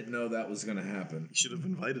 I didn't know that was gonna happen. You should have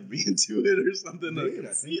invited me into it or something. Dude,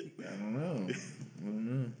 I see it. I don't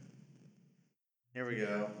know. Here we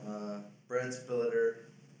go. Bread Splitter.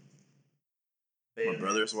 My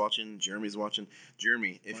brother's watching. Jeremy's watching.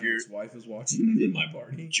 Jeremy, if My you're ex-wife is watching in my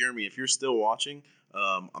party. Jeremy, if you're still watching,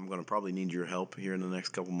 I'm gonna probably need your help here in the next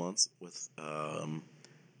couple months with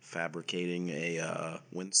fabricating a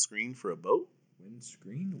windscreen for a boat.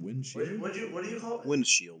 Windscreen? Windshield? What do you call it?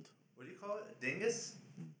 Windshield. What do you call it? Dingus?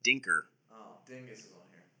 Dinker. Oh, Dingus is on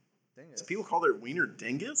here. Dingus. So people call their wiener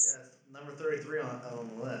dingus? Yeah, it's number 33 on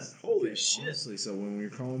the list. Holy shit. Honestly, so when we're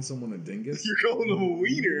calling someone a dingus, You're calling them a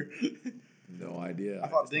wiener. no idea. I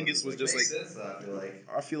thought just dingus it was just Makes like sense, though, I feel like.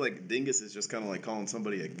 I feel like dingus is just kind of like calling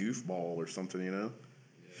somebody a goofball or something, you know?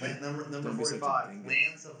 Like number Don't be such a 45, dingus.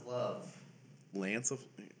 Lance of Love. Lance of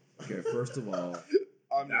Okay, first of all,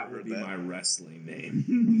 I've that never would heard be that. my wrestling name.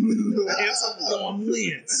 Lance of Love. I'm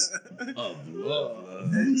Lance of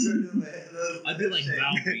Love. I'd be like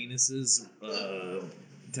Val Venus's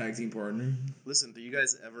tag team partner. Listen, do you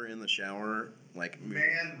guys ever in the shower like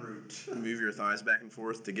Man root. move your thighs back and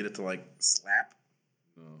forth to get it to like slap?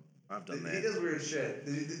 No. I've done He that. does weird shit.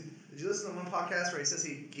 Did you listen to one podcast where he says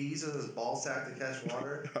he uses his ball sack to catch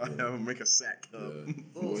water? I would make a sack cup. Yeah.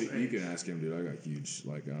 Little Well, you strange. can ask him, dude. I got huge.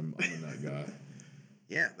 Like I'm a nut guy.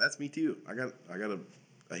 Yeah, that's me too. I got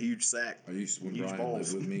a huge sack. I used when Huge Brian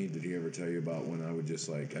balls. lived with me. Did he ever tell you about when I would just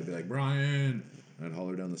like I'd be like Brian, and I'd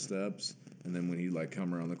holler down the steps, and then when he'd like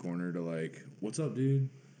come around the corner to like, what's up, dude?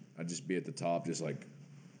 I'd just be at the top, just like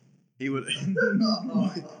He would.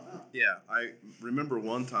 Yeah, I remember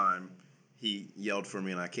one time he yelled for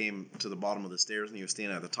me, and I came to the bottom of the stairs, and he was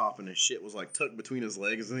standing at the top, and his shit was like tucked between his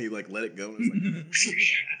legs, and he like let it go, and it was like,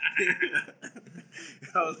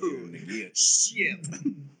 I was like, shit.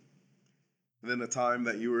 And then the time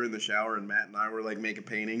that you were in the shower, and Matt and I were like making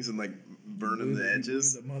paintings and like burning the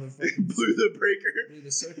edges, Blew the motherfucker. blew the breaker. Dude,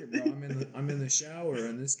 the circuit, bro. I'm in the shower,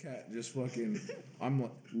 and this cat just fucking. I'm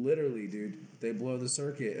like, literally, dude. They blow the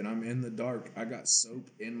circuit, and I'm in the dark. I got soap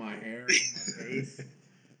in my hair, on my face.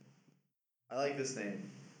 I like this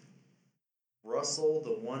name. Russell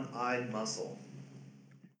the One-Eyed Muscle.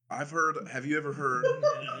 I've heard. Have you ever heard?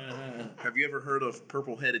 Have you ever heard of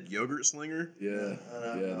purple-headed yogurt slinger? Yeah,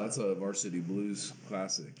 yeah. That's a Varsity Blues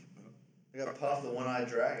classic. I got Puff the One-Eyed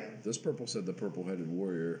Dragon. This purple said the purple-headed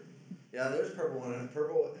warrior. Yeah, there's purple one.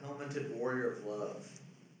 Purple helmeted warrior of love.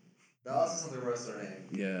 That also sounds like a wrestler name.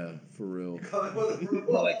 Yeah, for real. Coming with a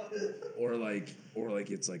purple Or like- helmet. Or like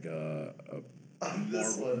it's like a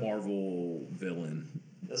This one. Marvel villain.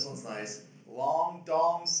 This one's nice. Long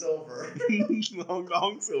Dong Silver.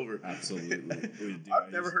 Long silver. Absolutely. Dude,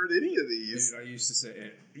 I've never heard any of these. Dude, I used to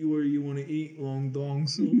say, where you want to eat long dong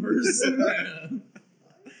silvers?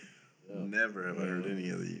 Never have I heard any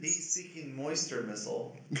of Heat these. seeking moisture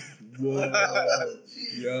missile. Whoa.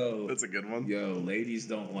 Jeez. Yo. That's a good one. Yo, ladies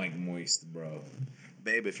don't like moist, bro.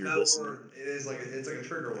 Babe, if you're That listening. word, it's like a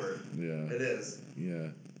trigger word. Yeah. It is. Yeah.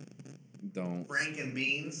 Don't. Frank and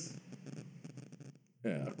beans.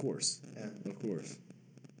 Yeah, of course. Yeah. Of course.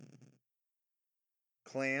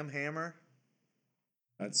 Clam hammer.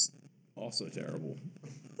 That's also terrible.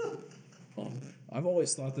 I've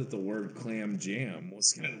always thought that the word clam jam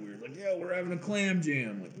was kind of weird. Like, yeah, we're having a clam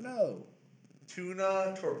jam. Like, no.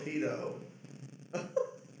 Tuna torpedo.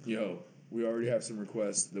 Yo, We already have some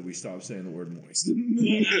requests that we stop saying the word moist.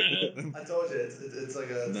 I told you, it's like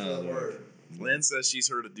a No, word. Lynn says she's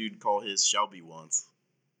heard a dude call his Shelby once.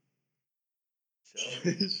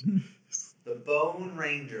 The Bone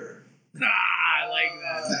Ranger. I like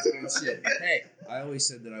that. That's good shit. Hey, I always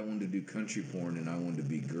said that I wanted to do country porn and I wanted to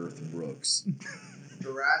be Girth Brooks.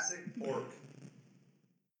 Jurassic Pork.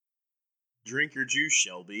 Drink your juice,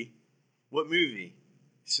 Shelby. What movie?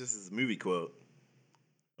 It's just his movie quote.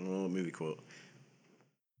 I don't know what movie quote.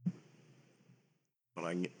 But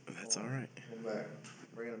that's all right. Come back.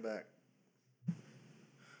 Bringing it back.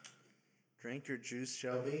 Drink your juice,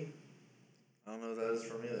 Shelby. I don't know what that is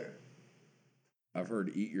from either. I've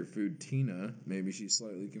heard eat your food, Tina. Maybe she's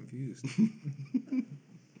slightly confused.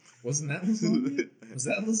 Wasn't that lasagna? Was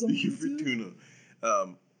that lasagna? Eat your food, tuna.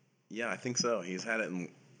 Yeah, I think so. He's had it in.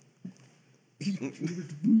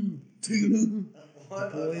 Tina.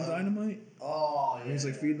 What? Napoleon Dynamite? Oh, yeah. He was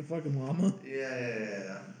like feeding the fucking llama.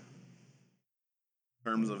 Yeah.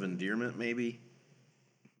 Terms of endearment, maybe.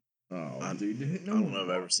 Oh, dude. I don't know if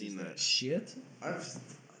I've ever seen that. Shit. Have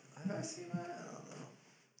I seen that? I don't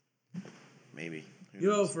know. Maybe.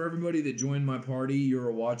 Yo, for everybody that joined my party,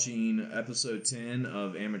 you're watching episode 10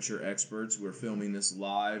 of Amateur Experts. We're filming this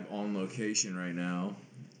live on location right now.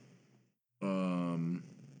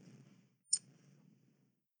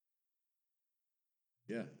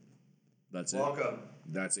 Yeah. That's it. Welcome.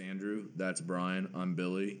 That's Andrew. That's Brian. I'm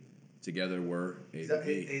Billy. Together we're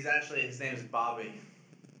ABV. He's actually, his name's Bobby.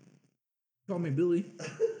 Call me Billy.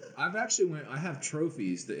 I have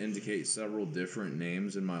trophies that indicate several different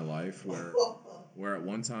names in my life where at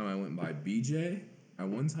one time I went by BJ. At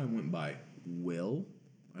one time went by Will.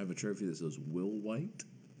 I have a trophy that says Will White.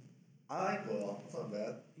 I like Will. It's not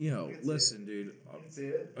bad. Yo, listen, dude. You can see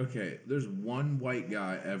it. Okay, there's one white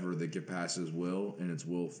guy ever that could pass as Will, and it's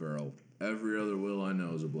Will Ferrell. Every other Will I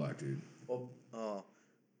know is a black dude. Well,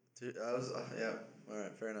 dude, yeah. All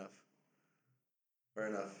right, fair enough.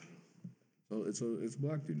 So it's a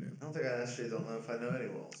black dude name. I don't think I actually don't know if I know any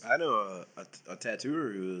Wills. I know a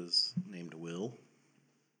tattooer who is named Will.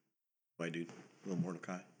 White dude. Will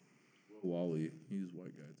Mordecai. Wally, he's a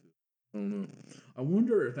white guy too. I don't know. I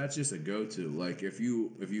wonder if that's just a go-to. Like if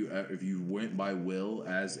you went by Will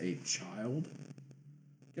as a child.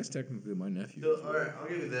 I guess technically my nephew. So, all right, I'll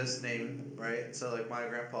give you this name, right? So, like, my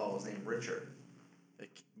grandpa was named Richard.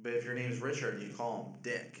 But if your name's Richard, you call him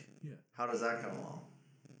Dick. Yeah. How does that come along?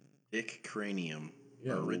 Dick Cranium.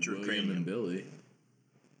 Yeah, or Richard William Cranium. and Billy.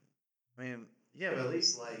 I mean, yeah, but at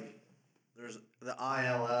least, like, there's the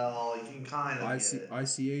ILL. You can kind of get it.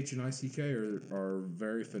 ICH and ICK are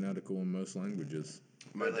very phonetical in most languages.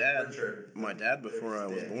 My But, like, dad, Richard, my dad before I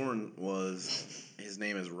was Dick. born his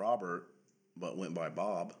name is Robert, but went by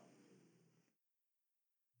Bob.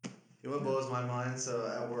 You know what blows my mind? So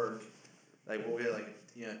at work, like we'll get like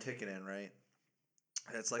a ticket in, right?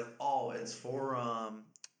 And it's like, oh, it's for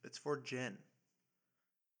Jen.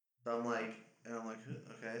 So I'm like,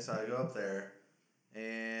 okay. So I go up there,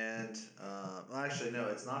 and well, actually no,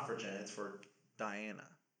 it's not for Jen. It's for Diana.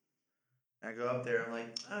 And I go up there. I'm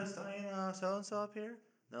like, oh, is Diana so and so up here?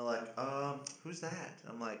 And they're like, who's that?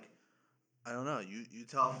 I'm like, I don't know. You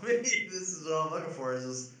tell me. This is what I'm looking for. Is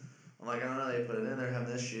this? I'm like, I don't know. They put it in there,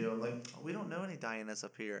 having this issue. I'm like, oh, we don't know any Dianas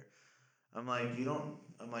up here. I'm like, you don't.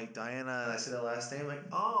 I'm like, Diana, and I say that last name. Like,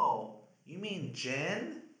 oh, you mean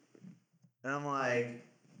Jen? And I'm like,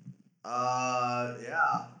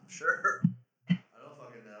 yeah, sure. I don't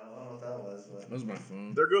fucking know. I don't know what that was, but That was my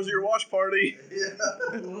phone. There goes your watch party. yeah.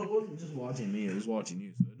 Well, it wasn't just watching me; it was watching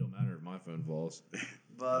you. So it don't matter if my phone falls.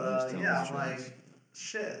 But yeah, I'm Tracks. like,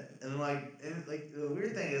 shit. And the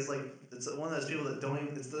weird thing is like, it's one of those people that don't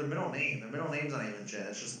even. It's their middle name. Their middle name's not even Jen.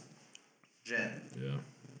 It's just Jen. Yeah.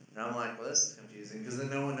 And I'm like, well, this is confusing because then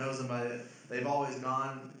no one knows them by it. They've always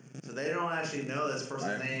gone, so they don't actually know this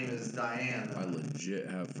person's name is Diane. I legit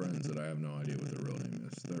have friends that I have no idea what their real name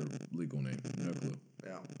is. Their legal name, no clue.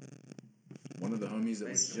 Yeah. One of the homies that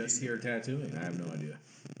was just here tattooing, I have no idea.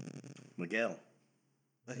 Miguel.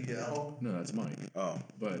 Miguel. No, that's Mike. Oh.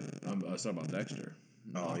 But I was talking about Dexter.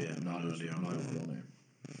 Oh, yeah. Not his idea. real name.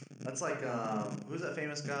 That's like who's that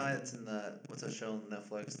famous guy that's in what's that show on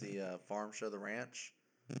Netflix? The farm show, The Ranch.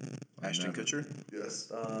 Ashton Kutcher.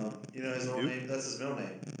 Yes. You know his real name? That's his middle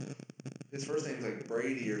name. His first name's like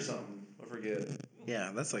Brady or something. I forget.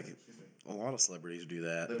 Yeah, that's like a lot of celebrities do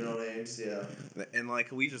that. The middle names, yeah. And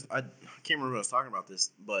like I can't remember who I was talking about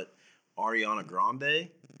this, but Ariana Grande,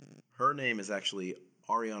 her name is actually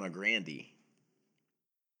Ariana Grande.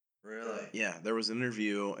 Really? Yeah, there was an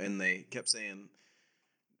interview and they kept saying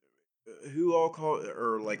who all call,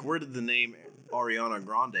 or like, where did the name Ariana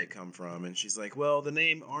Grande come from? And she's like, well, the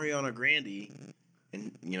name Ariana Grande,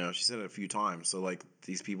 and she said it a few times. So like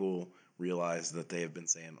these people realize that they have been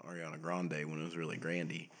saying Ariana Grande when it was really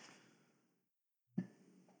Grandy.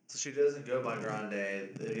 So she doesn't go by Grande.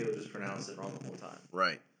 People just pronounce it wrong the whole time.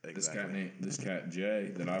 Right. Exactly. This cat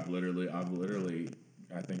Jay that I've literally,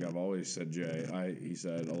 I think I've always said Jay. He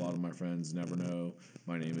said a lot of my friends never know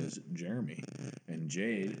my name is Jeremy, and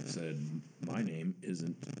Jade said my name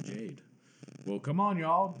isn't Jade. Well, come on,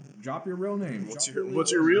 y'all, drop your real name. What's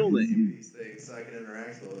Drop your real These name? things so I can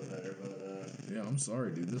interact a little bit better, but Yeah, I'm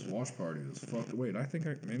sorry, dude. This watch party is fucked. Wait, I think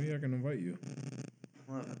maybe I can invite you.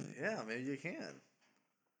 well, yeah, maybe you can.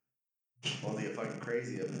 I'll get fucking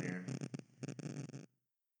crazy up in here.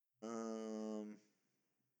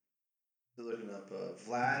 Still looking up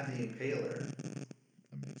Vlad the Impaler.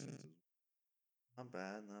 That makes sense. Not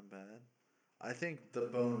bad, not bad. I think the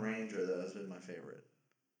Bone Ranger though has been my favorite.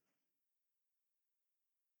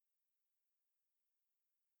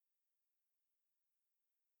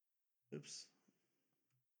 Oops.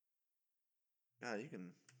 God, you can.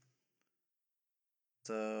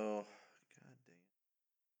 So, god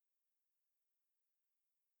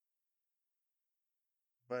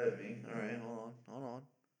dang. Invited me. All right, hold on.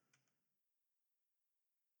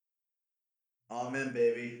 I'm in,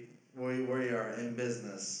 baby. Where you are in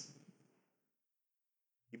business.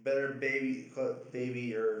 You better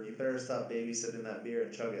baby, or you better stop babysitting that beer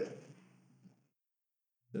and chug it.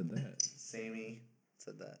 Said that. Sammy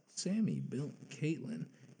said that. Sammy, Bill, Caitlin.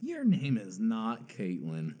 Your name is not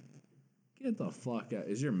Caitlin. Get the fuck out.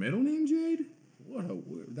 Is your middle name Jade?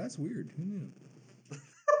 That's weird. Who knew?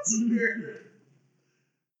 That's weird.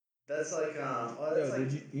 That's like that's like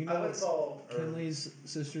did you I know would call Kinley's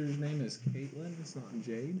sister's name is Caitlin? It's not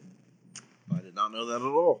Jade. I did not know that at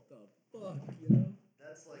all. The fuck, yo?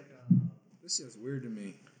 that's like This shit's weird to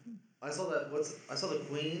me. I saw the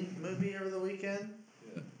Queen movie over the weekend.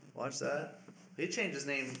 Yeah. Watch that. He changed his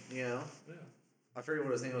name, Yeah. I forget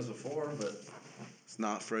what his name was before, but It's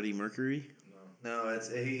not Freddie Mercury. no, it's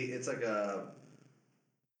like a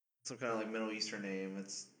some kind of like Middle Eastern name.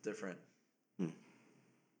 It's different.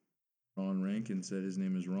 Ron Rankin said his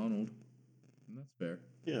name is Ronald. And that's fair.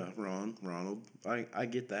 Yeah, Ronald. I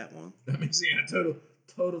get that one. That makes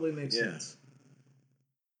totally makes sense.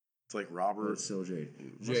 It's like But Robert. it's still Jade.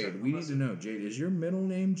 Jade, we need to know, Jade, is your middle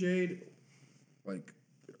name Jade? Like,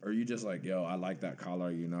 are you just like, yo, I like that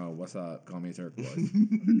color, what's up? Call me Turquoise.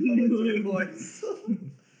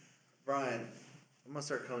 Brian, I'm gonna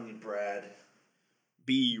start calling you Brad.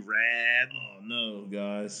 Be rad. Oh no,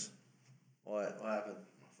 guys. What? What happened?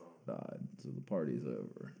 My phone died, so the party's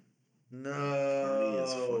over. No. Party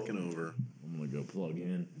is fucking over. I'm gonna go plug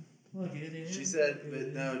in. Plug it in. She said,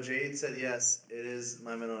 but no. Jade said yes. It is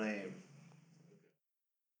my middle name.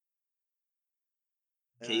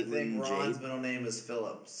 And I Caitlin think Ron's Jade middle name is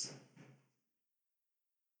Phillips.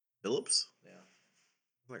 Phillips. Yeah.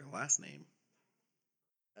 Like a last name.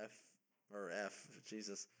 F.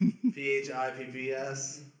 Jesus. Phipps.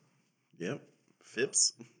 Yep.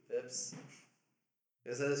 Phipps. Phipps.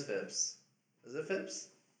 Yes, that is Phipps. Is it Phipps?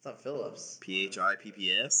 It's not Phillips. Phipps.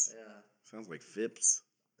 Yeah. Sounds like Phipps.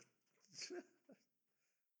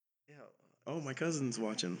 Yeah. Oh, my cousin's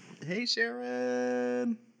watching. Hey,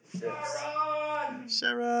 Sharon. Phipps.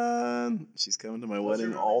 Sharon. She's coming to my What's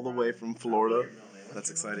wedding your all middle the way name? from Florida. What's your middle name? That's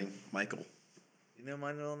exciting. Michael. You know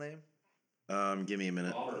my middle name? Give me a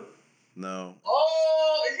minute. Robert. No.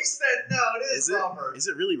 Oh, you said no. It is Robert. Is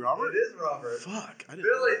it really Robert? It is Robert. Fuck. I didn't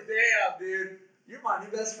Billy, know. damn, dude. You're my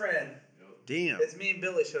new best friend. Damn. It's me and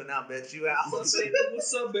Billy show now, bitch. You out. What's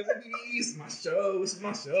up, baby? It's my show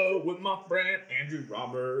with my friend Andrew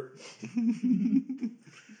Robert. Dude,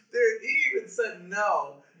 he even said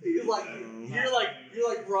no. He's like, you're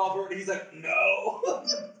like Robert. He's like, no.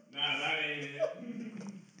 Nah, that ain't it.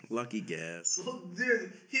 Lucky guess.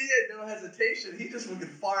 Dude, he had no hesitation. He just fucking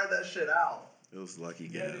fired that shit out. It was a lucky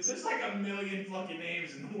Yeah, dude, guess. there's like a million fucking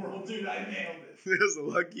names in the world, dude. I nailed it. It was a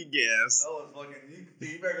lucky guess. That was fucking.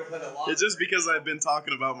 You better go play the lottery. It's just because I've been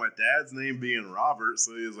talking about my dad's name being Robert,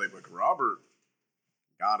 so he was like, Robert.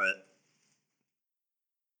 Got it.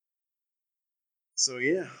 So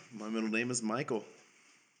yeah, my middle name is Michael.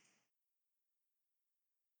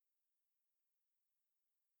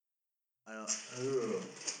 I don't. Ooh.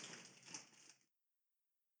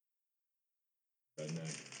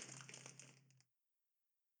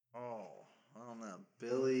 Oh, I don't know.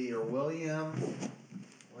 Billy or William.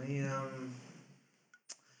 William.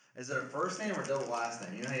 Is it a first name or double last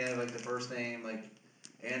name? You know how you have like the first name, like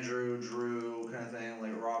Andrew, Drew, kind of thing,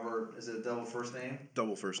 like Robert. Is it a double first name?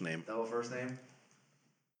 Double first name. Double first name?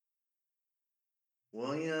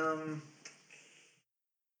 William.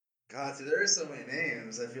 God, see, there are so many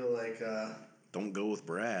names. I feel like. Don't go with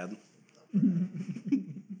Brad.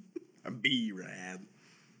 B-Rad.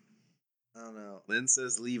 I don't know. Lynn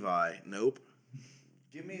says Levi. Nope.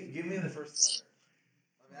 Give me the first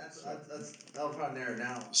letter. I mean, that'll probably narrow it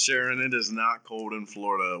down. Sharon, it is not cold in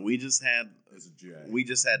Florida. We just had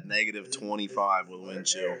negative 25 with wind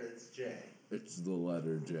chill. It's J. It's the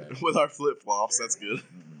letter J. With our flip flops, that's good.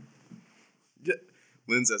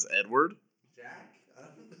 Lynn says Edward. Jack?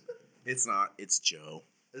 It's not. It's Joe.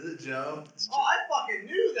 Is it Joe? Oh, I fucking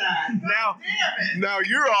knew that. Now, damn it. Now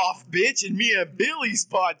you're off, bitch, and me and Billy's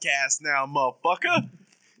podcast now, motherfucker.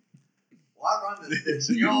 Well, I run this bitch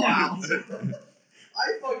and go out.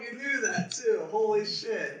 I fucking knew that too. Holy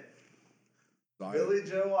shit. Billy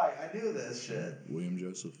Joe White. I knew this shit. William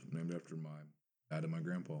Joseph, named after my dad and my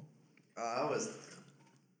grandpa. I was.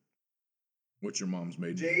 What's your mom's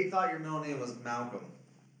maiden? Jay thought your middle name was Malcolm.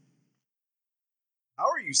 How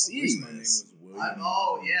are you seeing my name this? was William.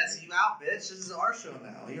 Oh, yes, you out, bitch. This is our show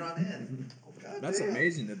now. You're not in. Oh, God That's damn.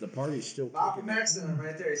 amazing that the party's still Malcolm kicking. X in him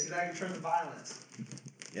right there. You see that? I can turn to violence.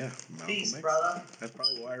 Yeah, Malcolm Peace, X. brother. That's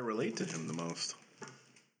probably why I relate to him the most.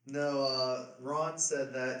 No, Ron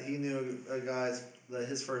said that he knew a guy's that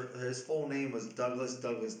his full name was Douglas.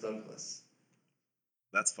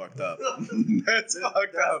 That's fucked up. That's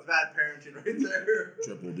fucked up. That's bad parenting right there.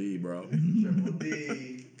 Triple D, bro. Triple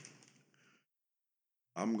D.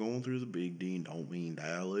 I'm going through the big D, don't mean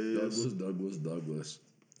Dallas. Douglas.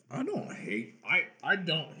 I don't hate that. I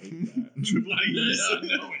don't hate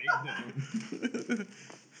that.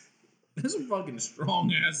 That's a fucking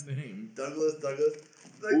strong ass name. Douglas. Like,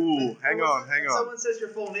 Ooh, hang on. Someone says your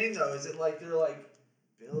full name though. Is it like they're like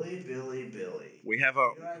Billy? We have a.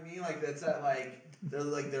 You know what I mean? Like that's that like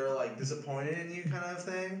they're like disappointed in you kind of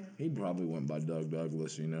thing. He probably went by Doug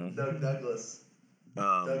Douglas, you know. Doug Douglas.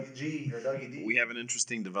 Dougie G or Dougie D. We have an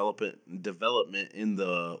interesting development in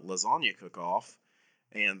the lasagna cook-off,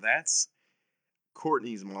 and that's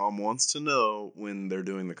Courtney's mom wants to know when they're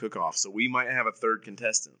doing the cook-off. So we might have a third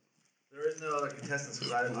contestant. There is no other contestants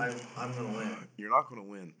because I'm gonna win. You're not gonna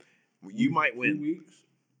win. You might win. 2 weeks.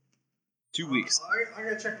 2 weeks. I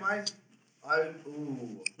gotta check mine. I'll have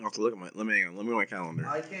to look at my. Let me hang on. Let me look at my calendar.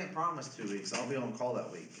 I can't promise 2 weeks. I'll be on call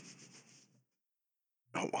that week.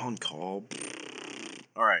 Oh, on call.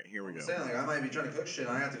 All right, here we I'm go. saying like I might be trying to cook shit.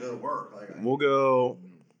 and I have to go to work. Like We'll go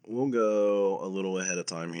a little ahead of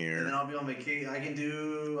time and then here. I'll be on vacation. I can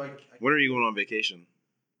do like. When are you going on vacation?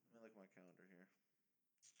 Let me look at my calendar here.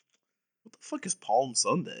 What the fuck is Palm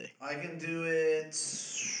Sunday? I can do it.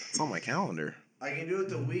 It's on my calendar. I can do it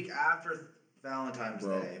the week after Valentine's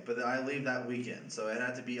Bro. Day, but then I leave that weekend, so it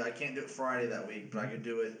had to be. I can't do it Friday that week, but I could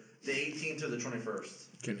do it the 18th or the 21st.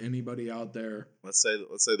 Can anybody out there Let's say the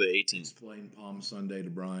 18th. explain Palm Sunday to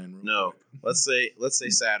Brian? Real No, quick? let's say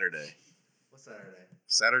Saturday. What's Saturday?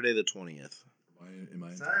 Saturday the 20th. Am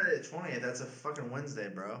I Saturday the 20th. That's a fucking Wednesday,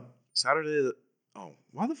 bro. Saturday the. Oh,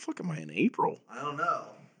 why the fuck am I in April? I don't know.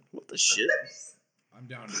 What the shit? I'm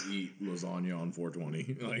down to eat lasagna on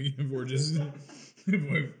 420. Like if we're just if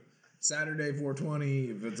we're Saturday 420,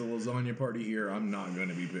 if it's a lasagna party here, I'm not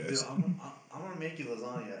gonna be Dude, pissed. I'm gonna make you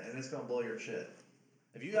lasagna, and it's gonna blow your shit.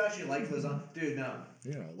 If you actually like lasagna, dude, no.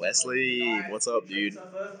 Yeah. Wesley, what's up, dude?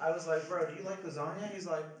 I was like, bro, do you like lasagna? He's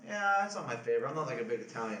like, yeah, it's not my favorite. I'm not like a big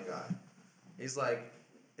Italian guy. He's like,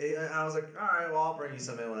 and I was like, all right, well, I'll bring you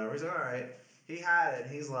some in, whatever. He's like, all right. He had it,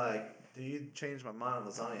 and he's like, dude, you changed my mind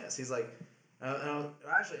on lasagnas. He's like,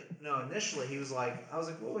 initially he was like, I was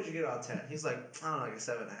like, what would you get out of 10? He's like, I don't know, like a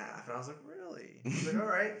 7.5. And I was like, really? He's like, all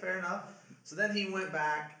right, fair enough. So then he went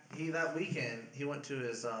back, that weekend, he went to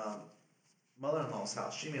his mother-in-law's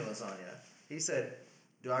house. She made lasagna. He said,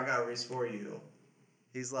 dude, I gotta rescore you.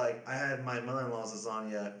 He's like, I had my mother-in-law's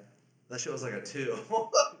lasagna. That shit was like a 2.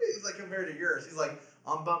 He's like, compared to yours. He's like,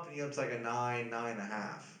 I'm bumping you up to like a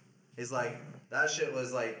 9.5. He's like, that shit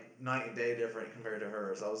was like night and day different compared to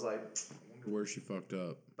hers. I was like, I wonder where she fucked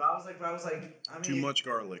up. but I was like, I mean, Too much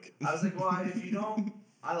garlic. I was like, well, if you don't,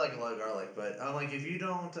 I like a lot of garlic, but I'm like, if you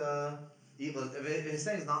don't eat, if his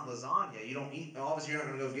thing's not lasagna, you don't eat. Obviously, you're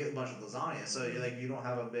not gonna go get a bunch of lasagna, so you're like, you don't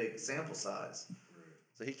have a big sample size.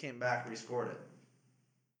 So he came back, rescored it.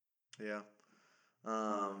 Yeah.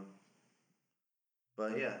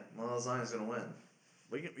 But yeah, my lasagna's gonna win.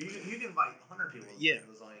 You can invite 100 people to Yeah. the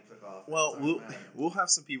lasagna cook-off. Well, It's not gonna matter. we'll have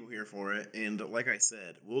some people here for it, and like I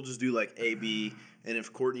said, we'll just do like A, B, and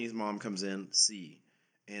if Courtney's mom comes in, C,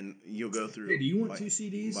 and you'll go through. Hey, do you want 2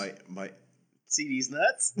 CDs? By CDs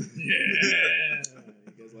nuts. Yeah.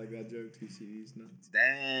 You guys like that joke? 2 CDs nuts.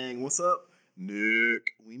 Dang, what's up, Nick?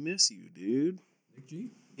 We miss you, dude. Nick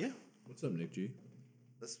G. Yeah. What's up, Nick G?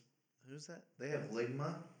 Who's that? They have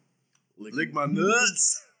Ligma. Lick my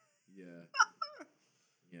nuts. Yeah.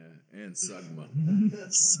 Yeah, and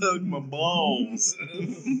Sugma. Suck my balls.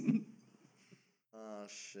 Oh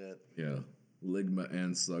shit. Yeah. Ligma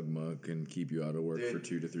and Sugma can keep you out of work Dude, for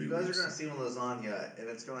 2 to 3 you guys weeks. are gonna see lasagna, and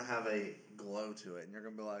it's gonna have a glow to it, and you're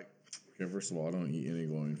gonna be like, Okay, first of all, I don't eat any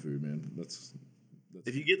glowing food, man. That's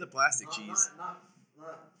If you get the plastic not, cheese, not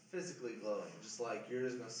physically glowing, just like you're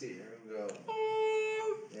just gonna see it. You're gonna go,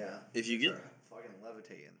 yeah. If you It's get- like fucking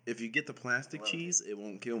levitating. if you get the plastic Love it. cheese, it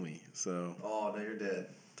won't kill me. So Oh no, you're dead.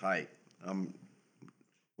 tight. I'm.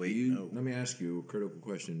 Wait, Do you, no. Let me ask you a critical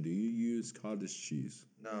question. Do you use cottage cheese?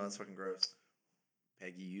 No, that's fucking gross.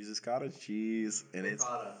 Peggy uses cottage cheese, and it's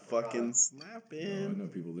Ricotta, fucking ricotta. slapping. I know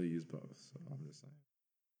people that use both, so I'm just saying.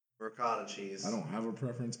 Ricotta cheese. I don't have a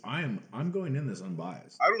preference. I'm going in this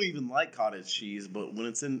unbiased. I don't even like cottage cheese, but when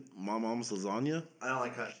it's in my mom's lasagna, I don't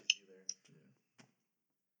like cottage cheese either.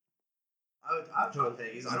 I would try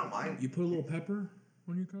Peggy's. I don't mind. You put a little pepper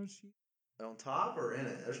on your cottage cheese? On top or in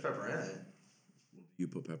it? There's pepper in it. You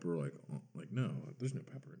put pepper like no, there's no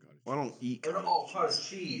pepper in cottage cheese. I don't eat Oh, cottage no, cheese. cottage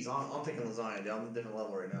cheese. I'm thinking lasagna. Dude. I'm on a different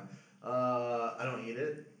level right now. I don't eat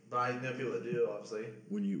it, but I know people that do. Obviously.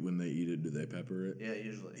 When they eat it, do they pepper it? Yeah,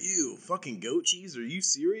 usually. Ew, fucking goat cheese? Are you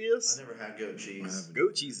serious? I never had goat cheese.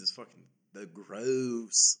 Goat cheese is fucking the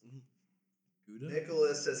gross. Gouda?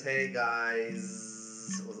 Nicholas says, "Hey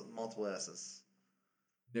guys," with multiple S's.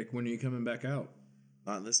 Nick, when are you coming back out?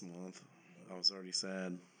 Not this month. I was already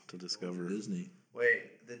sad to discover. Disney.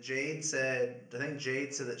 Wait, the Jade said. I think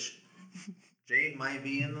Jade said that Jade might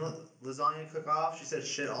be in the lasagna cook-off. She said,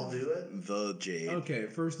 "Shit, I'll do it." The Jade. Okay,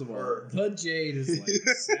 first of all, Or- the Jade is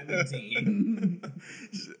like 17.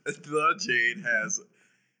 The Jade has.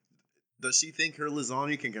 Does she think her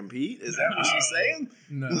lasagna can compete? Is that what she's saying?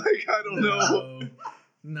 No. Like, I don't know.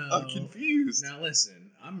 No. I'm confused. Now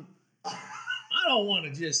listen, I don't want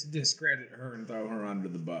to just discredit her and throw her under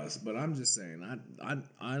the bus, but I'm just saying,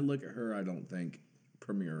 I look at her, I don't think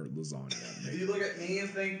premier lasagna. Do you look at me and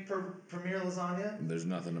think Premier lasagna? There's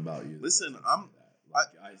nothing about you. that Listen, doesn't I'm- say that.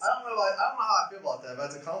 I don't know how I feel about that, but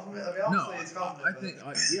it's a compliment. I mean, No, obviously it's a compliment. I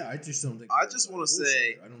but- think, I just don't think. I you're, just like, wanna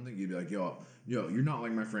say- bullshit. I don't think you'd be like, yo, you're not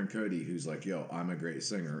like my friend Cody, who's like, yo, I'm a great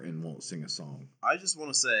singer and won't sing a song. I just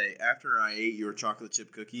want to say, after I ate your chocolate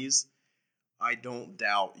chip cookies, I don't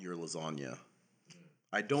doubt your lasagna.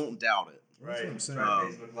 I don't doubt it. That's what I'm saying.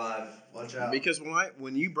 Right, Facebook Live. Watch out. Because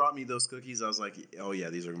when you brought me those cookies, I was like, oh yeah,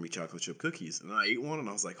 these are gonna be chocolate chip cookies. And I ate one and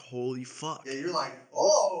I was like, holy fuck. Yeah, you're like,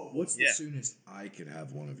 oh. What's the Yeah. soonest I could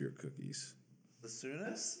have one of your cookies? The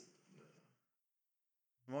soonest?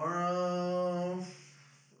 Tomorrow.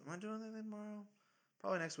 Am I doing anything tomorrow?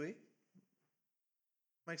 Probably next week.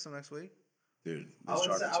 Make some next week. Dude, I those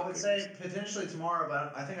would say, chocolate chip cookies. potentially tomorrow,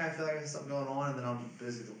 but I feel like I have something going on, and then I'm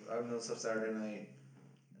busy. I'm doing stuff Saturday night.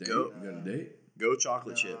 Date? Go. You got a date? Go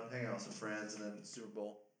chocolate chip. I'm hanging out with some friends, and then Super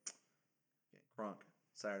Bowl. Get crunk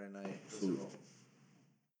Saturday night. So- Super Bowl.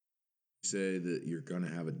 You say that you're gonna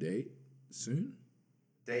have a date soon?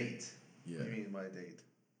 Date. Yeah. What do you mean by date?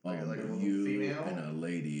 Like a little you female? and a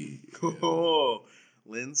lady. Yeah. Oh,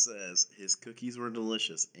 Lynn says his cookies were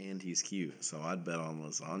delicious and he's cute, so I'd bet on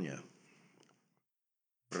lasagna.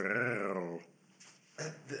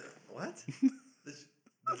 What?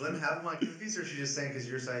 Did Lynn have my cookies, or is she just saying because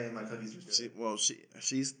you're saying my cookies are good?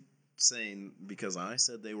 She's saying because I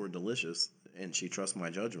said they were delicious, and she trusts my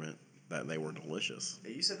judgment that they were delicious.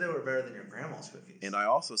 Hey, you said they were better than your grandma's cookies. And I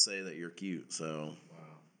also say that you're cute, so Wow.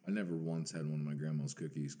 I never once had one of my grandma's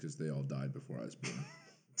cookies because they all died before I was born.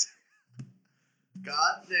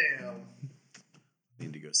 God damn. I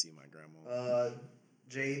need to go see my grandma.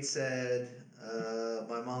 Jade said,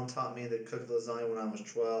 my mom taught me to cook lasagna when I was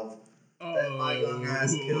 12. That my young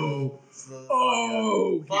ass killed lasagna.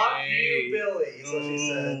 Oh, Fuck you, Billy, is what she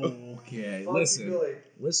said. Okay, Fuck listen. you, Billy.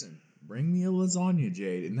 Listen, bring me a lasagna,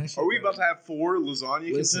 Jade. And that shit Are we better- about to have 4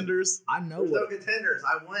 lasagna Listen, contenders? I know There's no what contenders.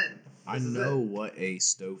 I win. I This is know it. what a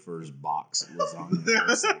Stouffer's box lasagna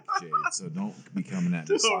looks like, Jade. So don't be coming at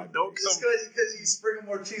me sideways. Don't Just because you sprinkle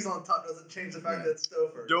more cheese on top doesn't change the fact Yeah. that it's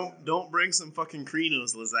Stouffer. Don't bring some fucking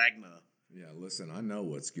Krinos lasagna. Yeah, listen, I know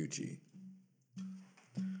what's Gucci.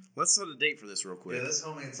 Let's set a date for this real quick. Yeah, this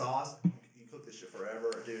homemade sauce, you cook this shit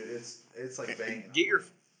forever, dude. It's like banging.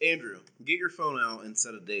 Andrew, get your phone out and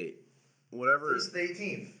set a date. Whatever. It's the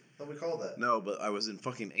 18th. What we call that? No, but I was in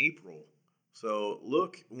fucking April. So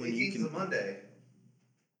look when 18th you is can. a Monday.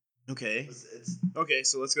 Okay. It's Okay,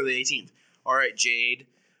 so let's go to the 18th. All right, Jade,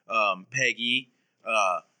 Peggy,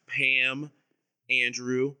 Pam,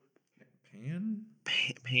 Andrew, Pan?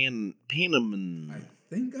 Panaman. I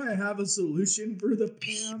think I have a solution for the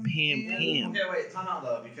Pam. Pam. Okay, wait, time out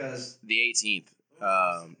though, because The 18th.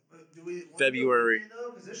 do we wanna February. do it though?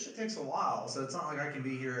 Because this shit takes a while, so it's not like I can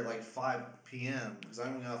be here at like 5 p.m. because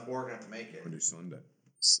I'm gonna have work and have to make it. Or do Sunday.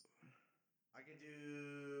 I can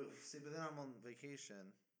do. See, but then I'm on vacation.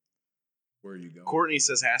 Where are you going? Courtney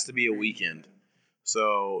says has to be a weekend.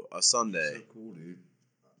 So a Sunday. So cool, dude.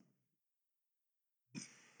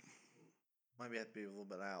 Might have to be a little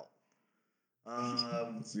bit out.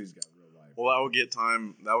 This dude's got real life. Well, that will get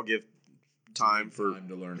time. That will give time for time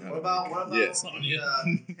to learn how What to about make Yes. the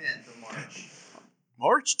 10th of March?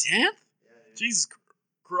 March 10th. Yeah, dude. Jesus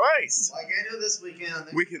Christ. Like I know this weekend,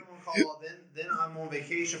 then We we can- call. Then I'm on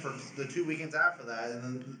vacation for the 2 weekends after that, and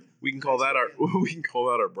then We can call that our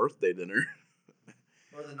our birthday dinner.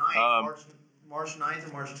 or the 9th, March 9th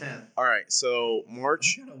and March 10th. All right, so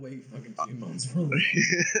March. I gotta wait fucking 2 months for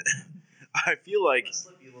I feel like I'm gonna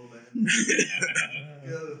slip you a little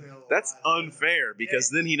bit. that's unfair because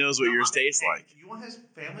then he knows what yours tastes like. You want his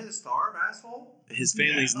family to starve, asshole? His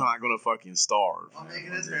family's not gonna fucking starve. I'm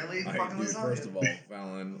making his family Alright, fucking dude, lasagna. first of all,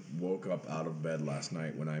 Fallon woke up out of bed last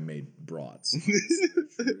night when I made brats.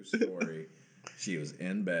 True story. She was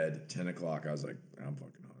in bed, 10 o'clock. I was like, I'm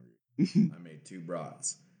fucking hungry. I made 2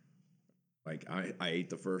 brats. Like, I ate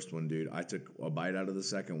the first one, dude. I took a bite out of the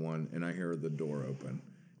second one, and I hear the door open.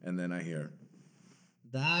 And then I hear,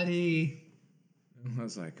 Daddy. And I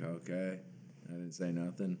was like, okay. I didn't say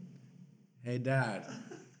nothing. Hey, Dad.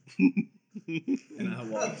 And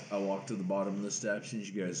I walked to the bottom of the steps, and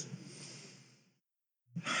she goes,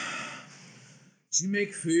 "Did you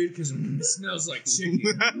make food? Because it smells like chicken."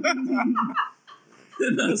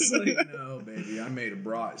 And I was like, "No, baby, I made a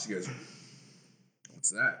brat." She goes, "What's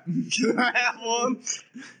that?" Can I have one?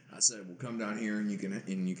 I said, "Well, come down here and you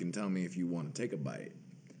can tell me if you want to take a bite."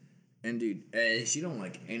 And dude, she don't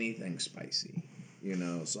like anything spicy, you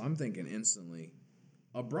know. So I'm thinking instantly,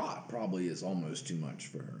 a brat probably is almost too much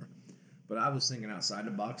for her. But I was thinking outside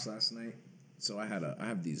the box last night. So I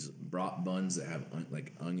have these brat buns that have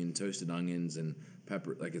like toasted onions and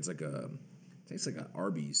pepper. Like it tastes like an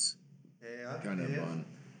Arby's kind of bun.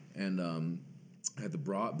 And I had the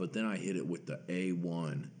brat, but then I hit it with the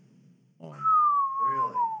A1 on.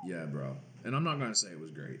 Really? Yeah, bro. And I'm not gonna say it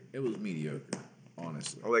was great. It was mediocre,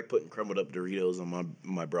 honestly. I like putting crumbled up Doritos on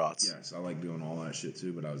my brats. Yes, I like doing all that shit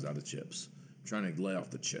too, but I was out of chips. I'm trying to lay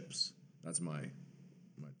off the chips. That's my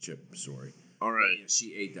chip story. All right. Yeah,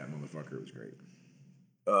 she ate that motherfucker. It was great.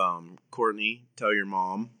 Courtney, tell your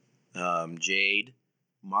mom. Jade,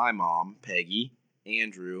 my mom, Peggy,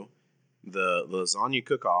 Andrew. The lasagna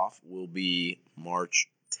cook-off will be March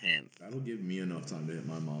 10th. That'll give me enough time to hit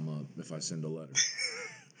my mom up if I send a letter.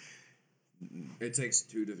 It takes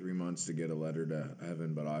 2 to 3 months to get a letter to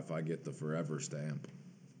heaven, but if I get the forever stamp,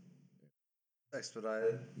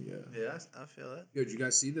 Expedited. yeah. Yeah, I feel it. Yo, did you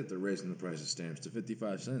guys see that they're raising the price of stamps to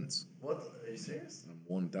 55 cents? What? Are you serious?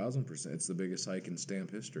 1,000%. It's the biggest hike in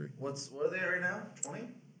stamp history. What are they right now? 20?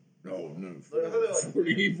 No, I thought they were like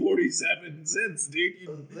 40, 47 cents, dude.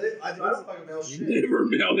 I don't fucking mail shit. Never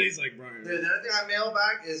mail these like Brian. Dude, the other thing I mail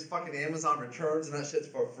back is fucking Amazon returns, and that shit's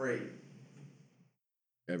for free.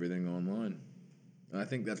 Everything online. And I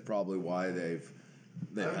think that's probably why they've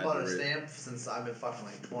I haven't had bought to a raise- stamp since I've been fucking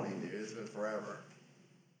like 20, dude. It's been forever.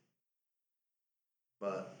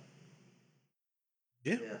 But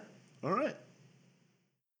Yeah. All right.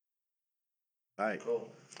 All right. Cool.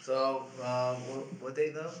 So, what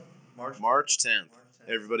date though? March 10th. March 10th. March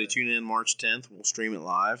 10th. Everybody tune in March 10th. We'll stream it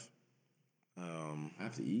live. I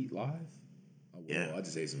have to eat live? I will. Yeah. I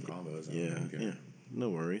just ate some combos. I Yeah. don't care. Yeah. No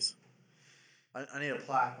worries. I need a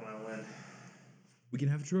plaque when I win. We can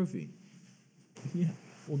have a trophy. Yeah,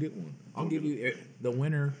 we'll get one. I'll give you the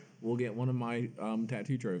winner. Will get one of my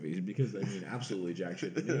tattoo trophies because they mean absolutely jack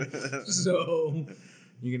shit to me. So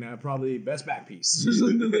you can have probably best back piece.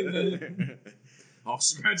 I'll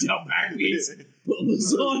scratch out back piece. Put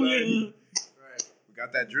lasagna. Right. We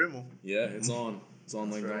got that Dremel. Yeah, it's on. It's on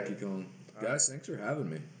like That's Donkey right. Kong. All Guys, thanks for having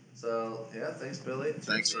me. So yeah, thanks Billy.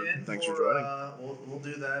 Thanks Tune for- in thanks for joining. We'll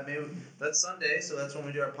do that. Maybe that's Sunday, so that's when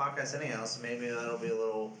we do our podcast anyhow. So maybe that'll be a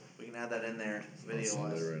little. We can add that in there, video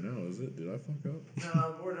Sunday wise. right now, is it? Did I fuck up?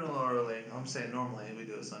 No, we're doing a little early. I'm saying normally we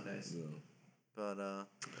do it Sundays. No. But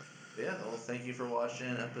yeah. Well, thank you for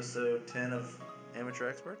watching episode 10 of Amateur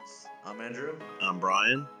Experts. I'm Andrew. I'm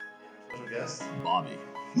Brian. Special guest. Bobby.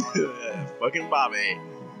 Fucking Bobby.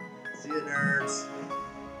 See you, nerds.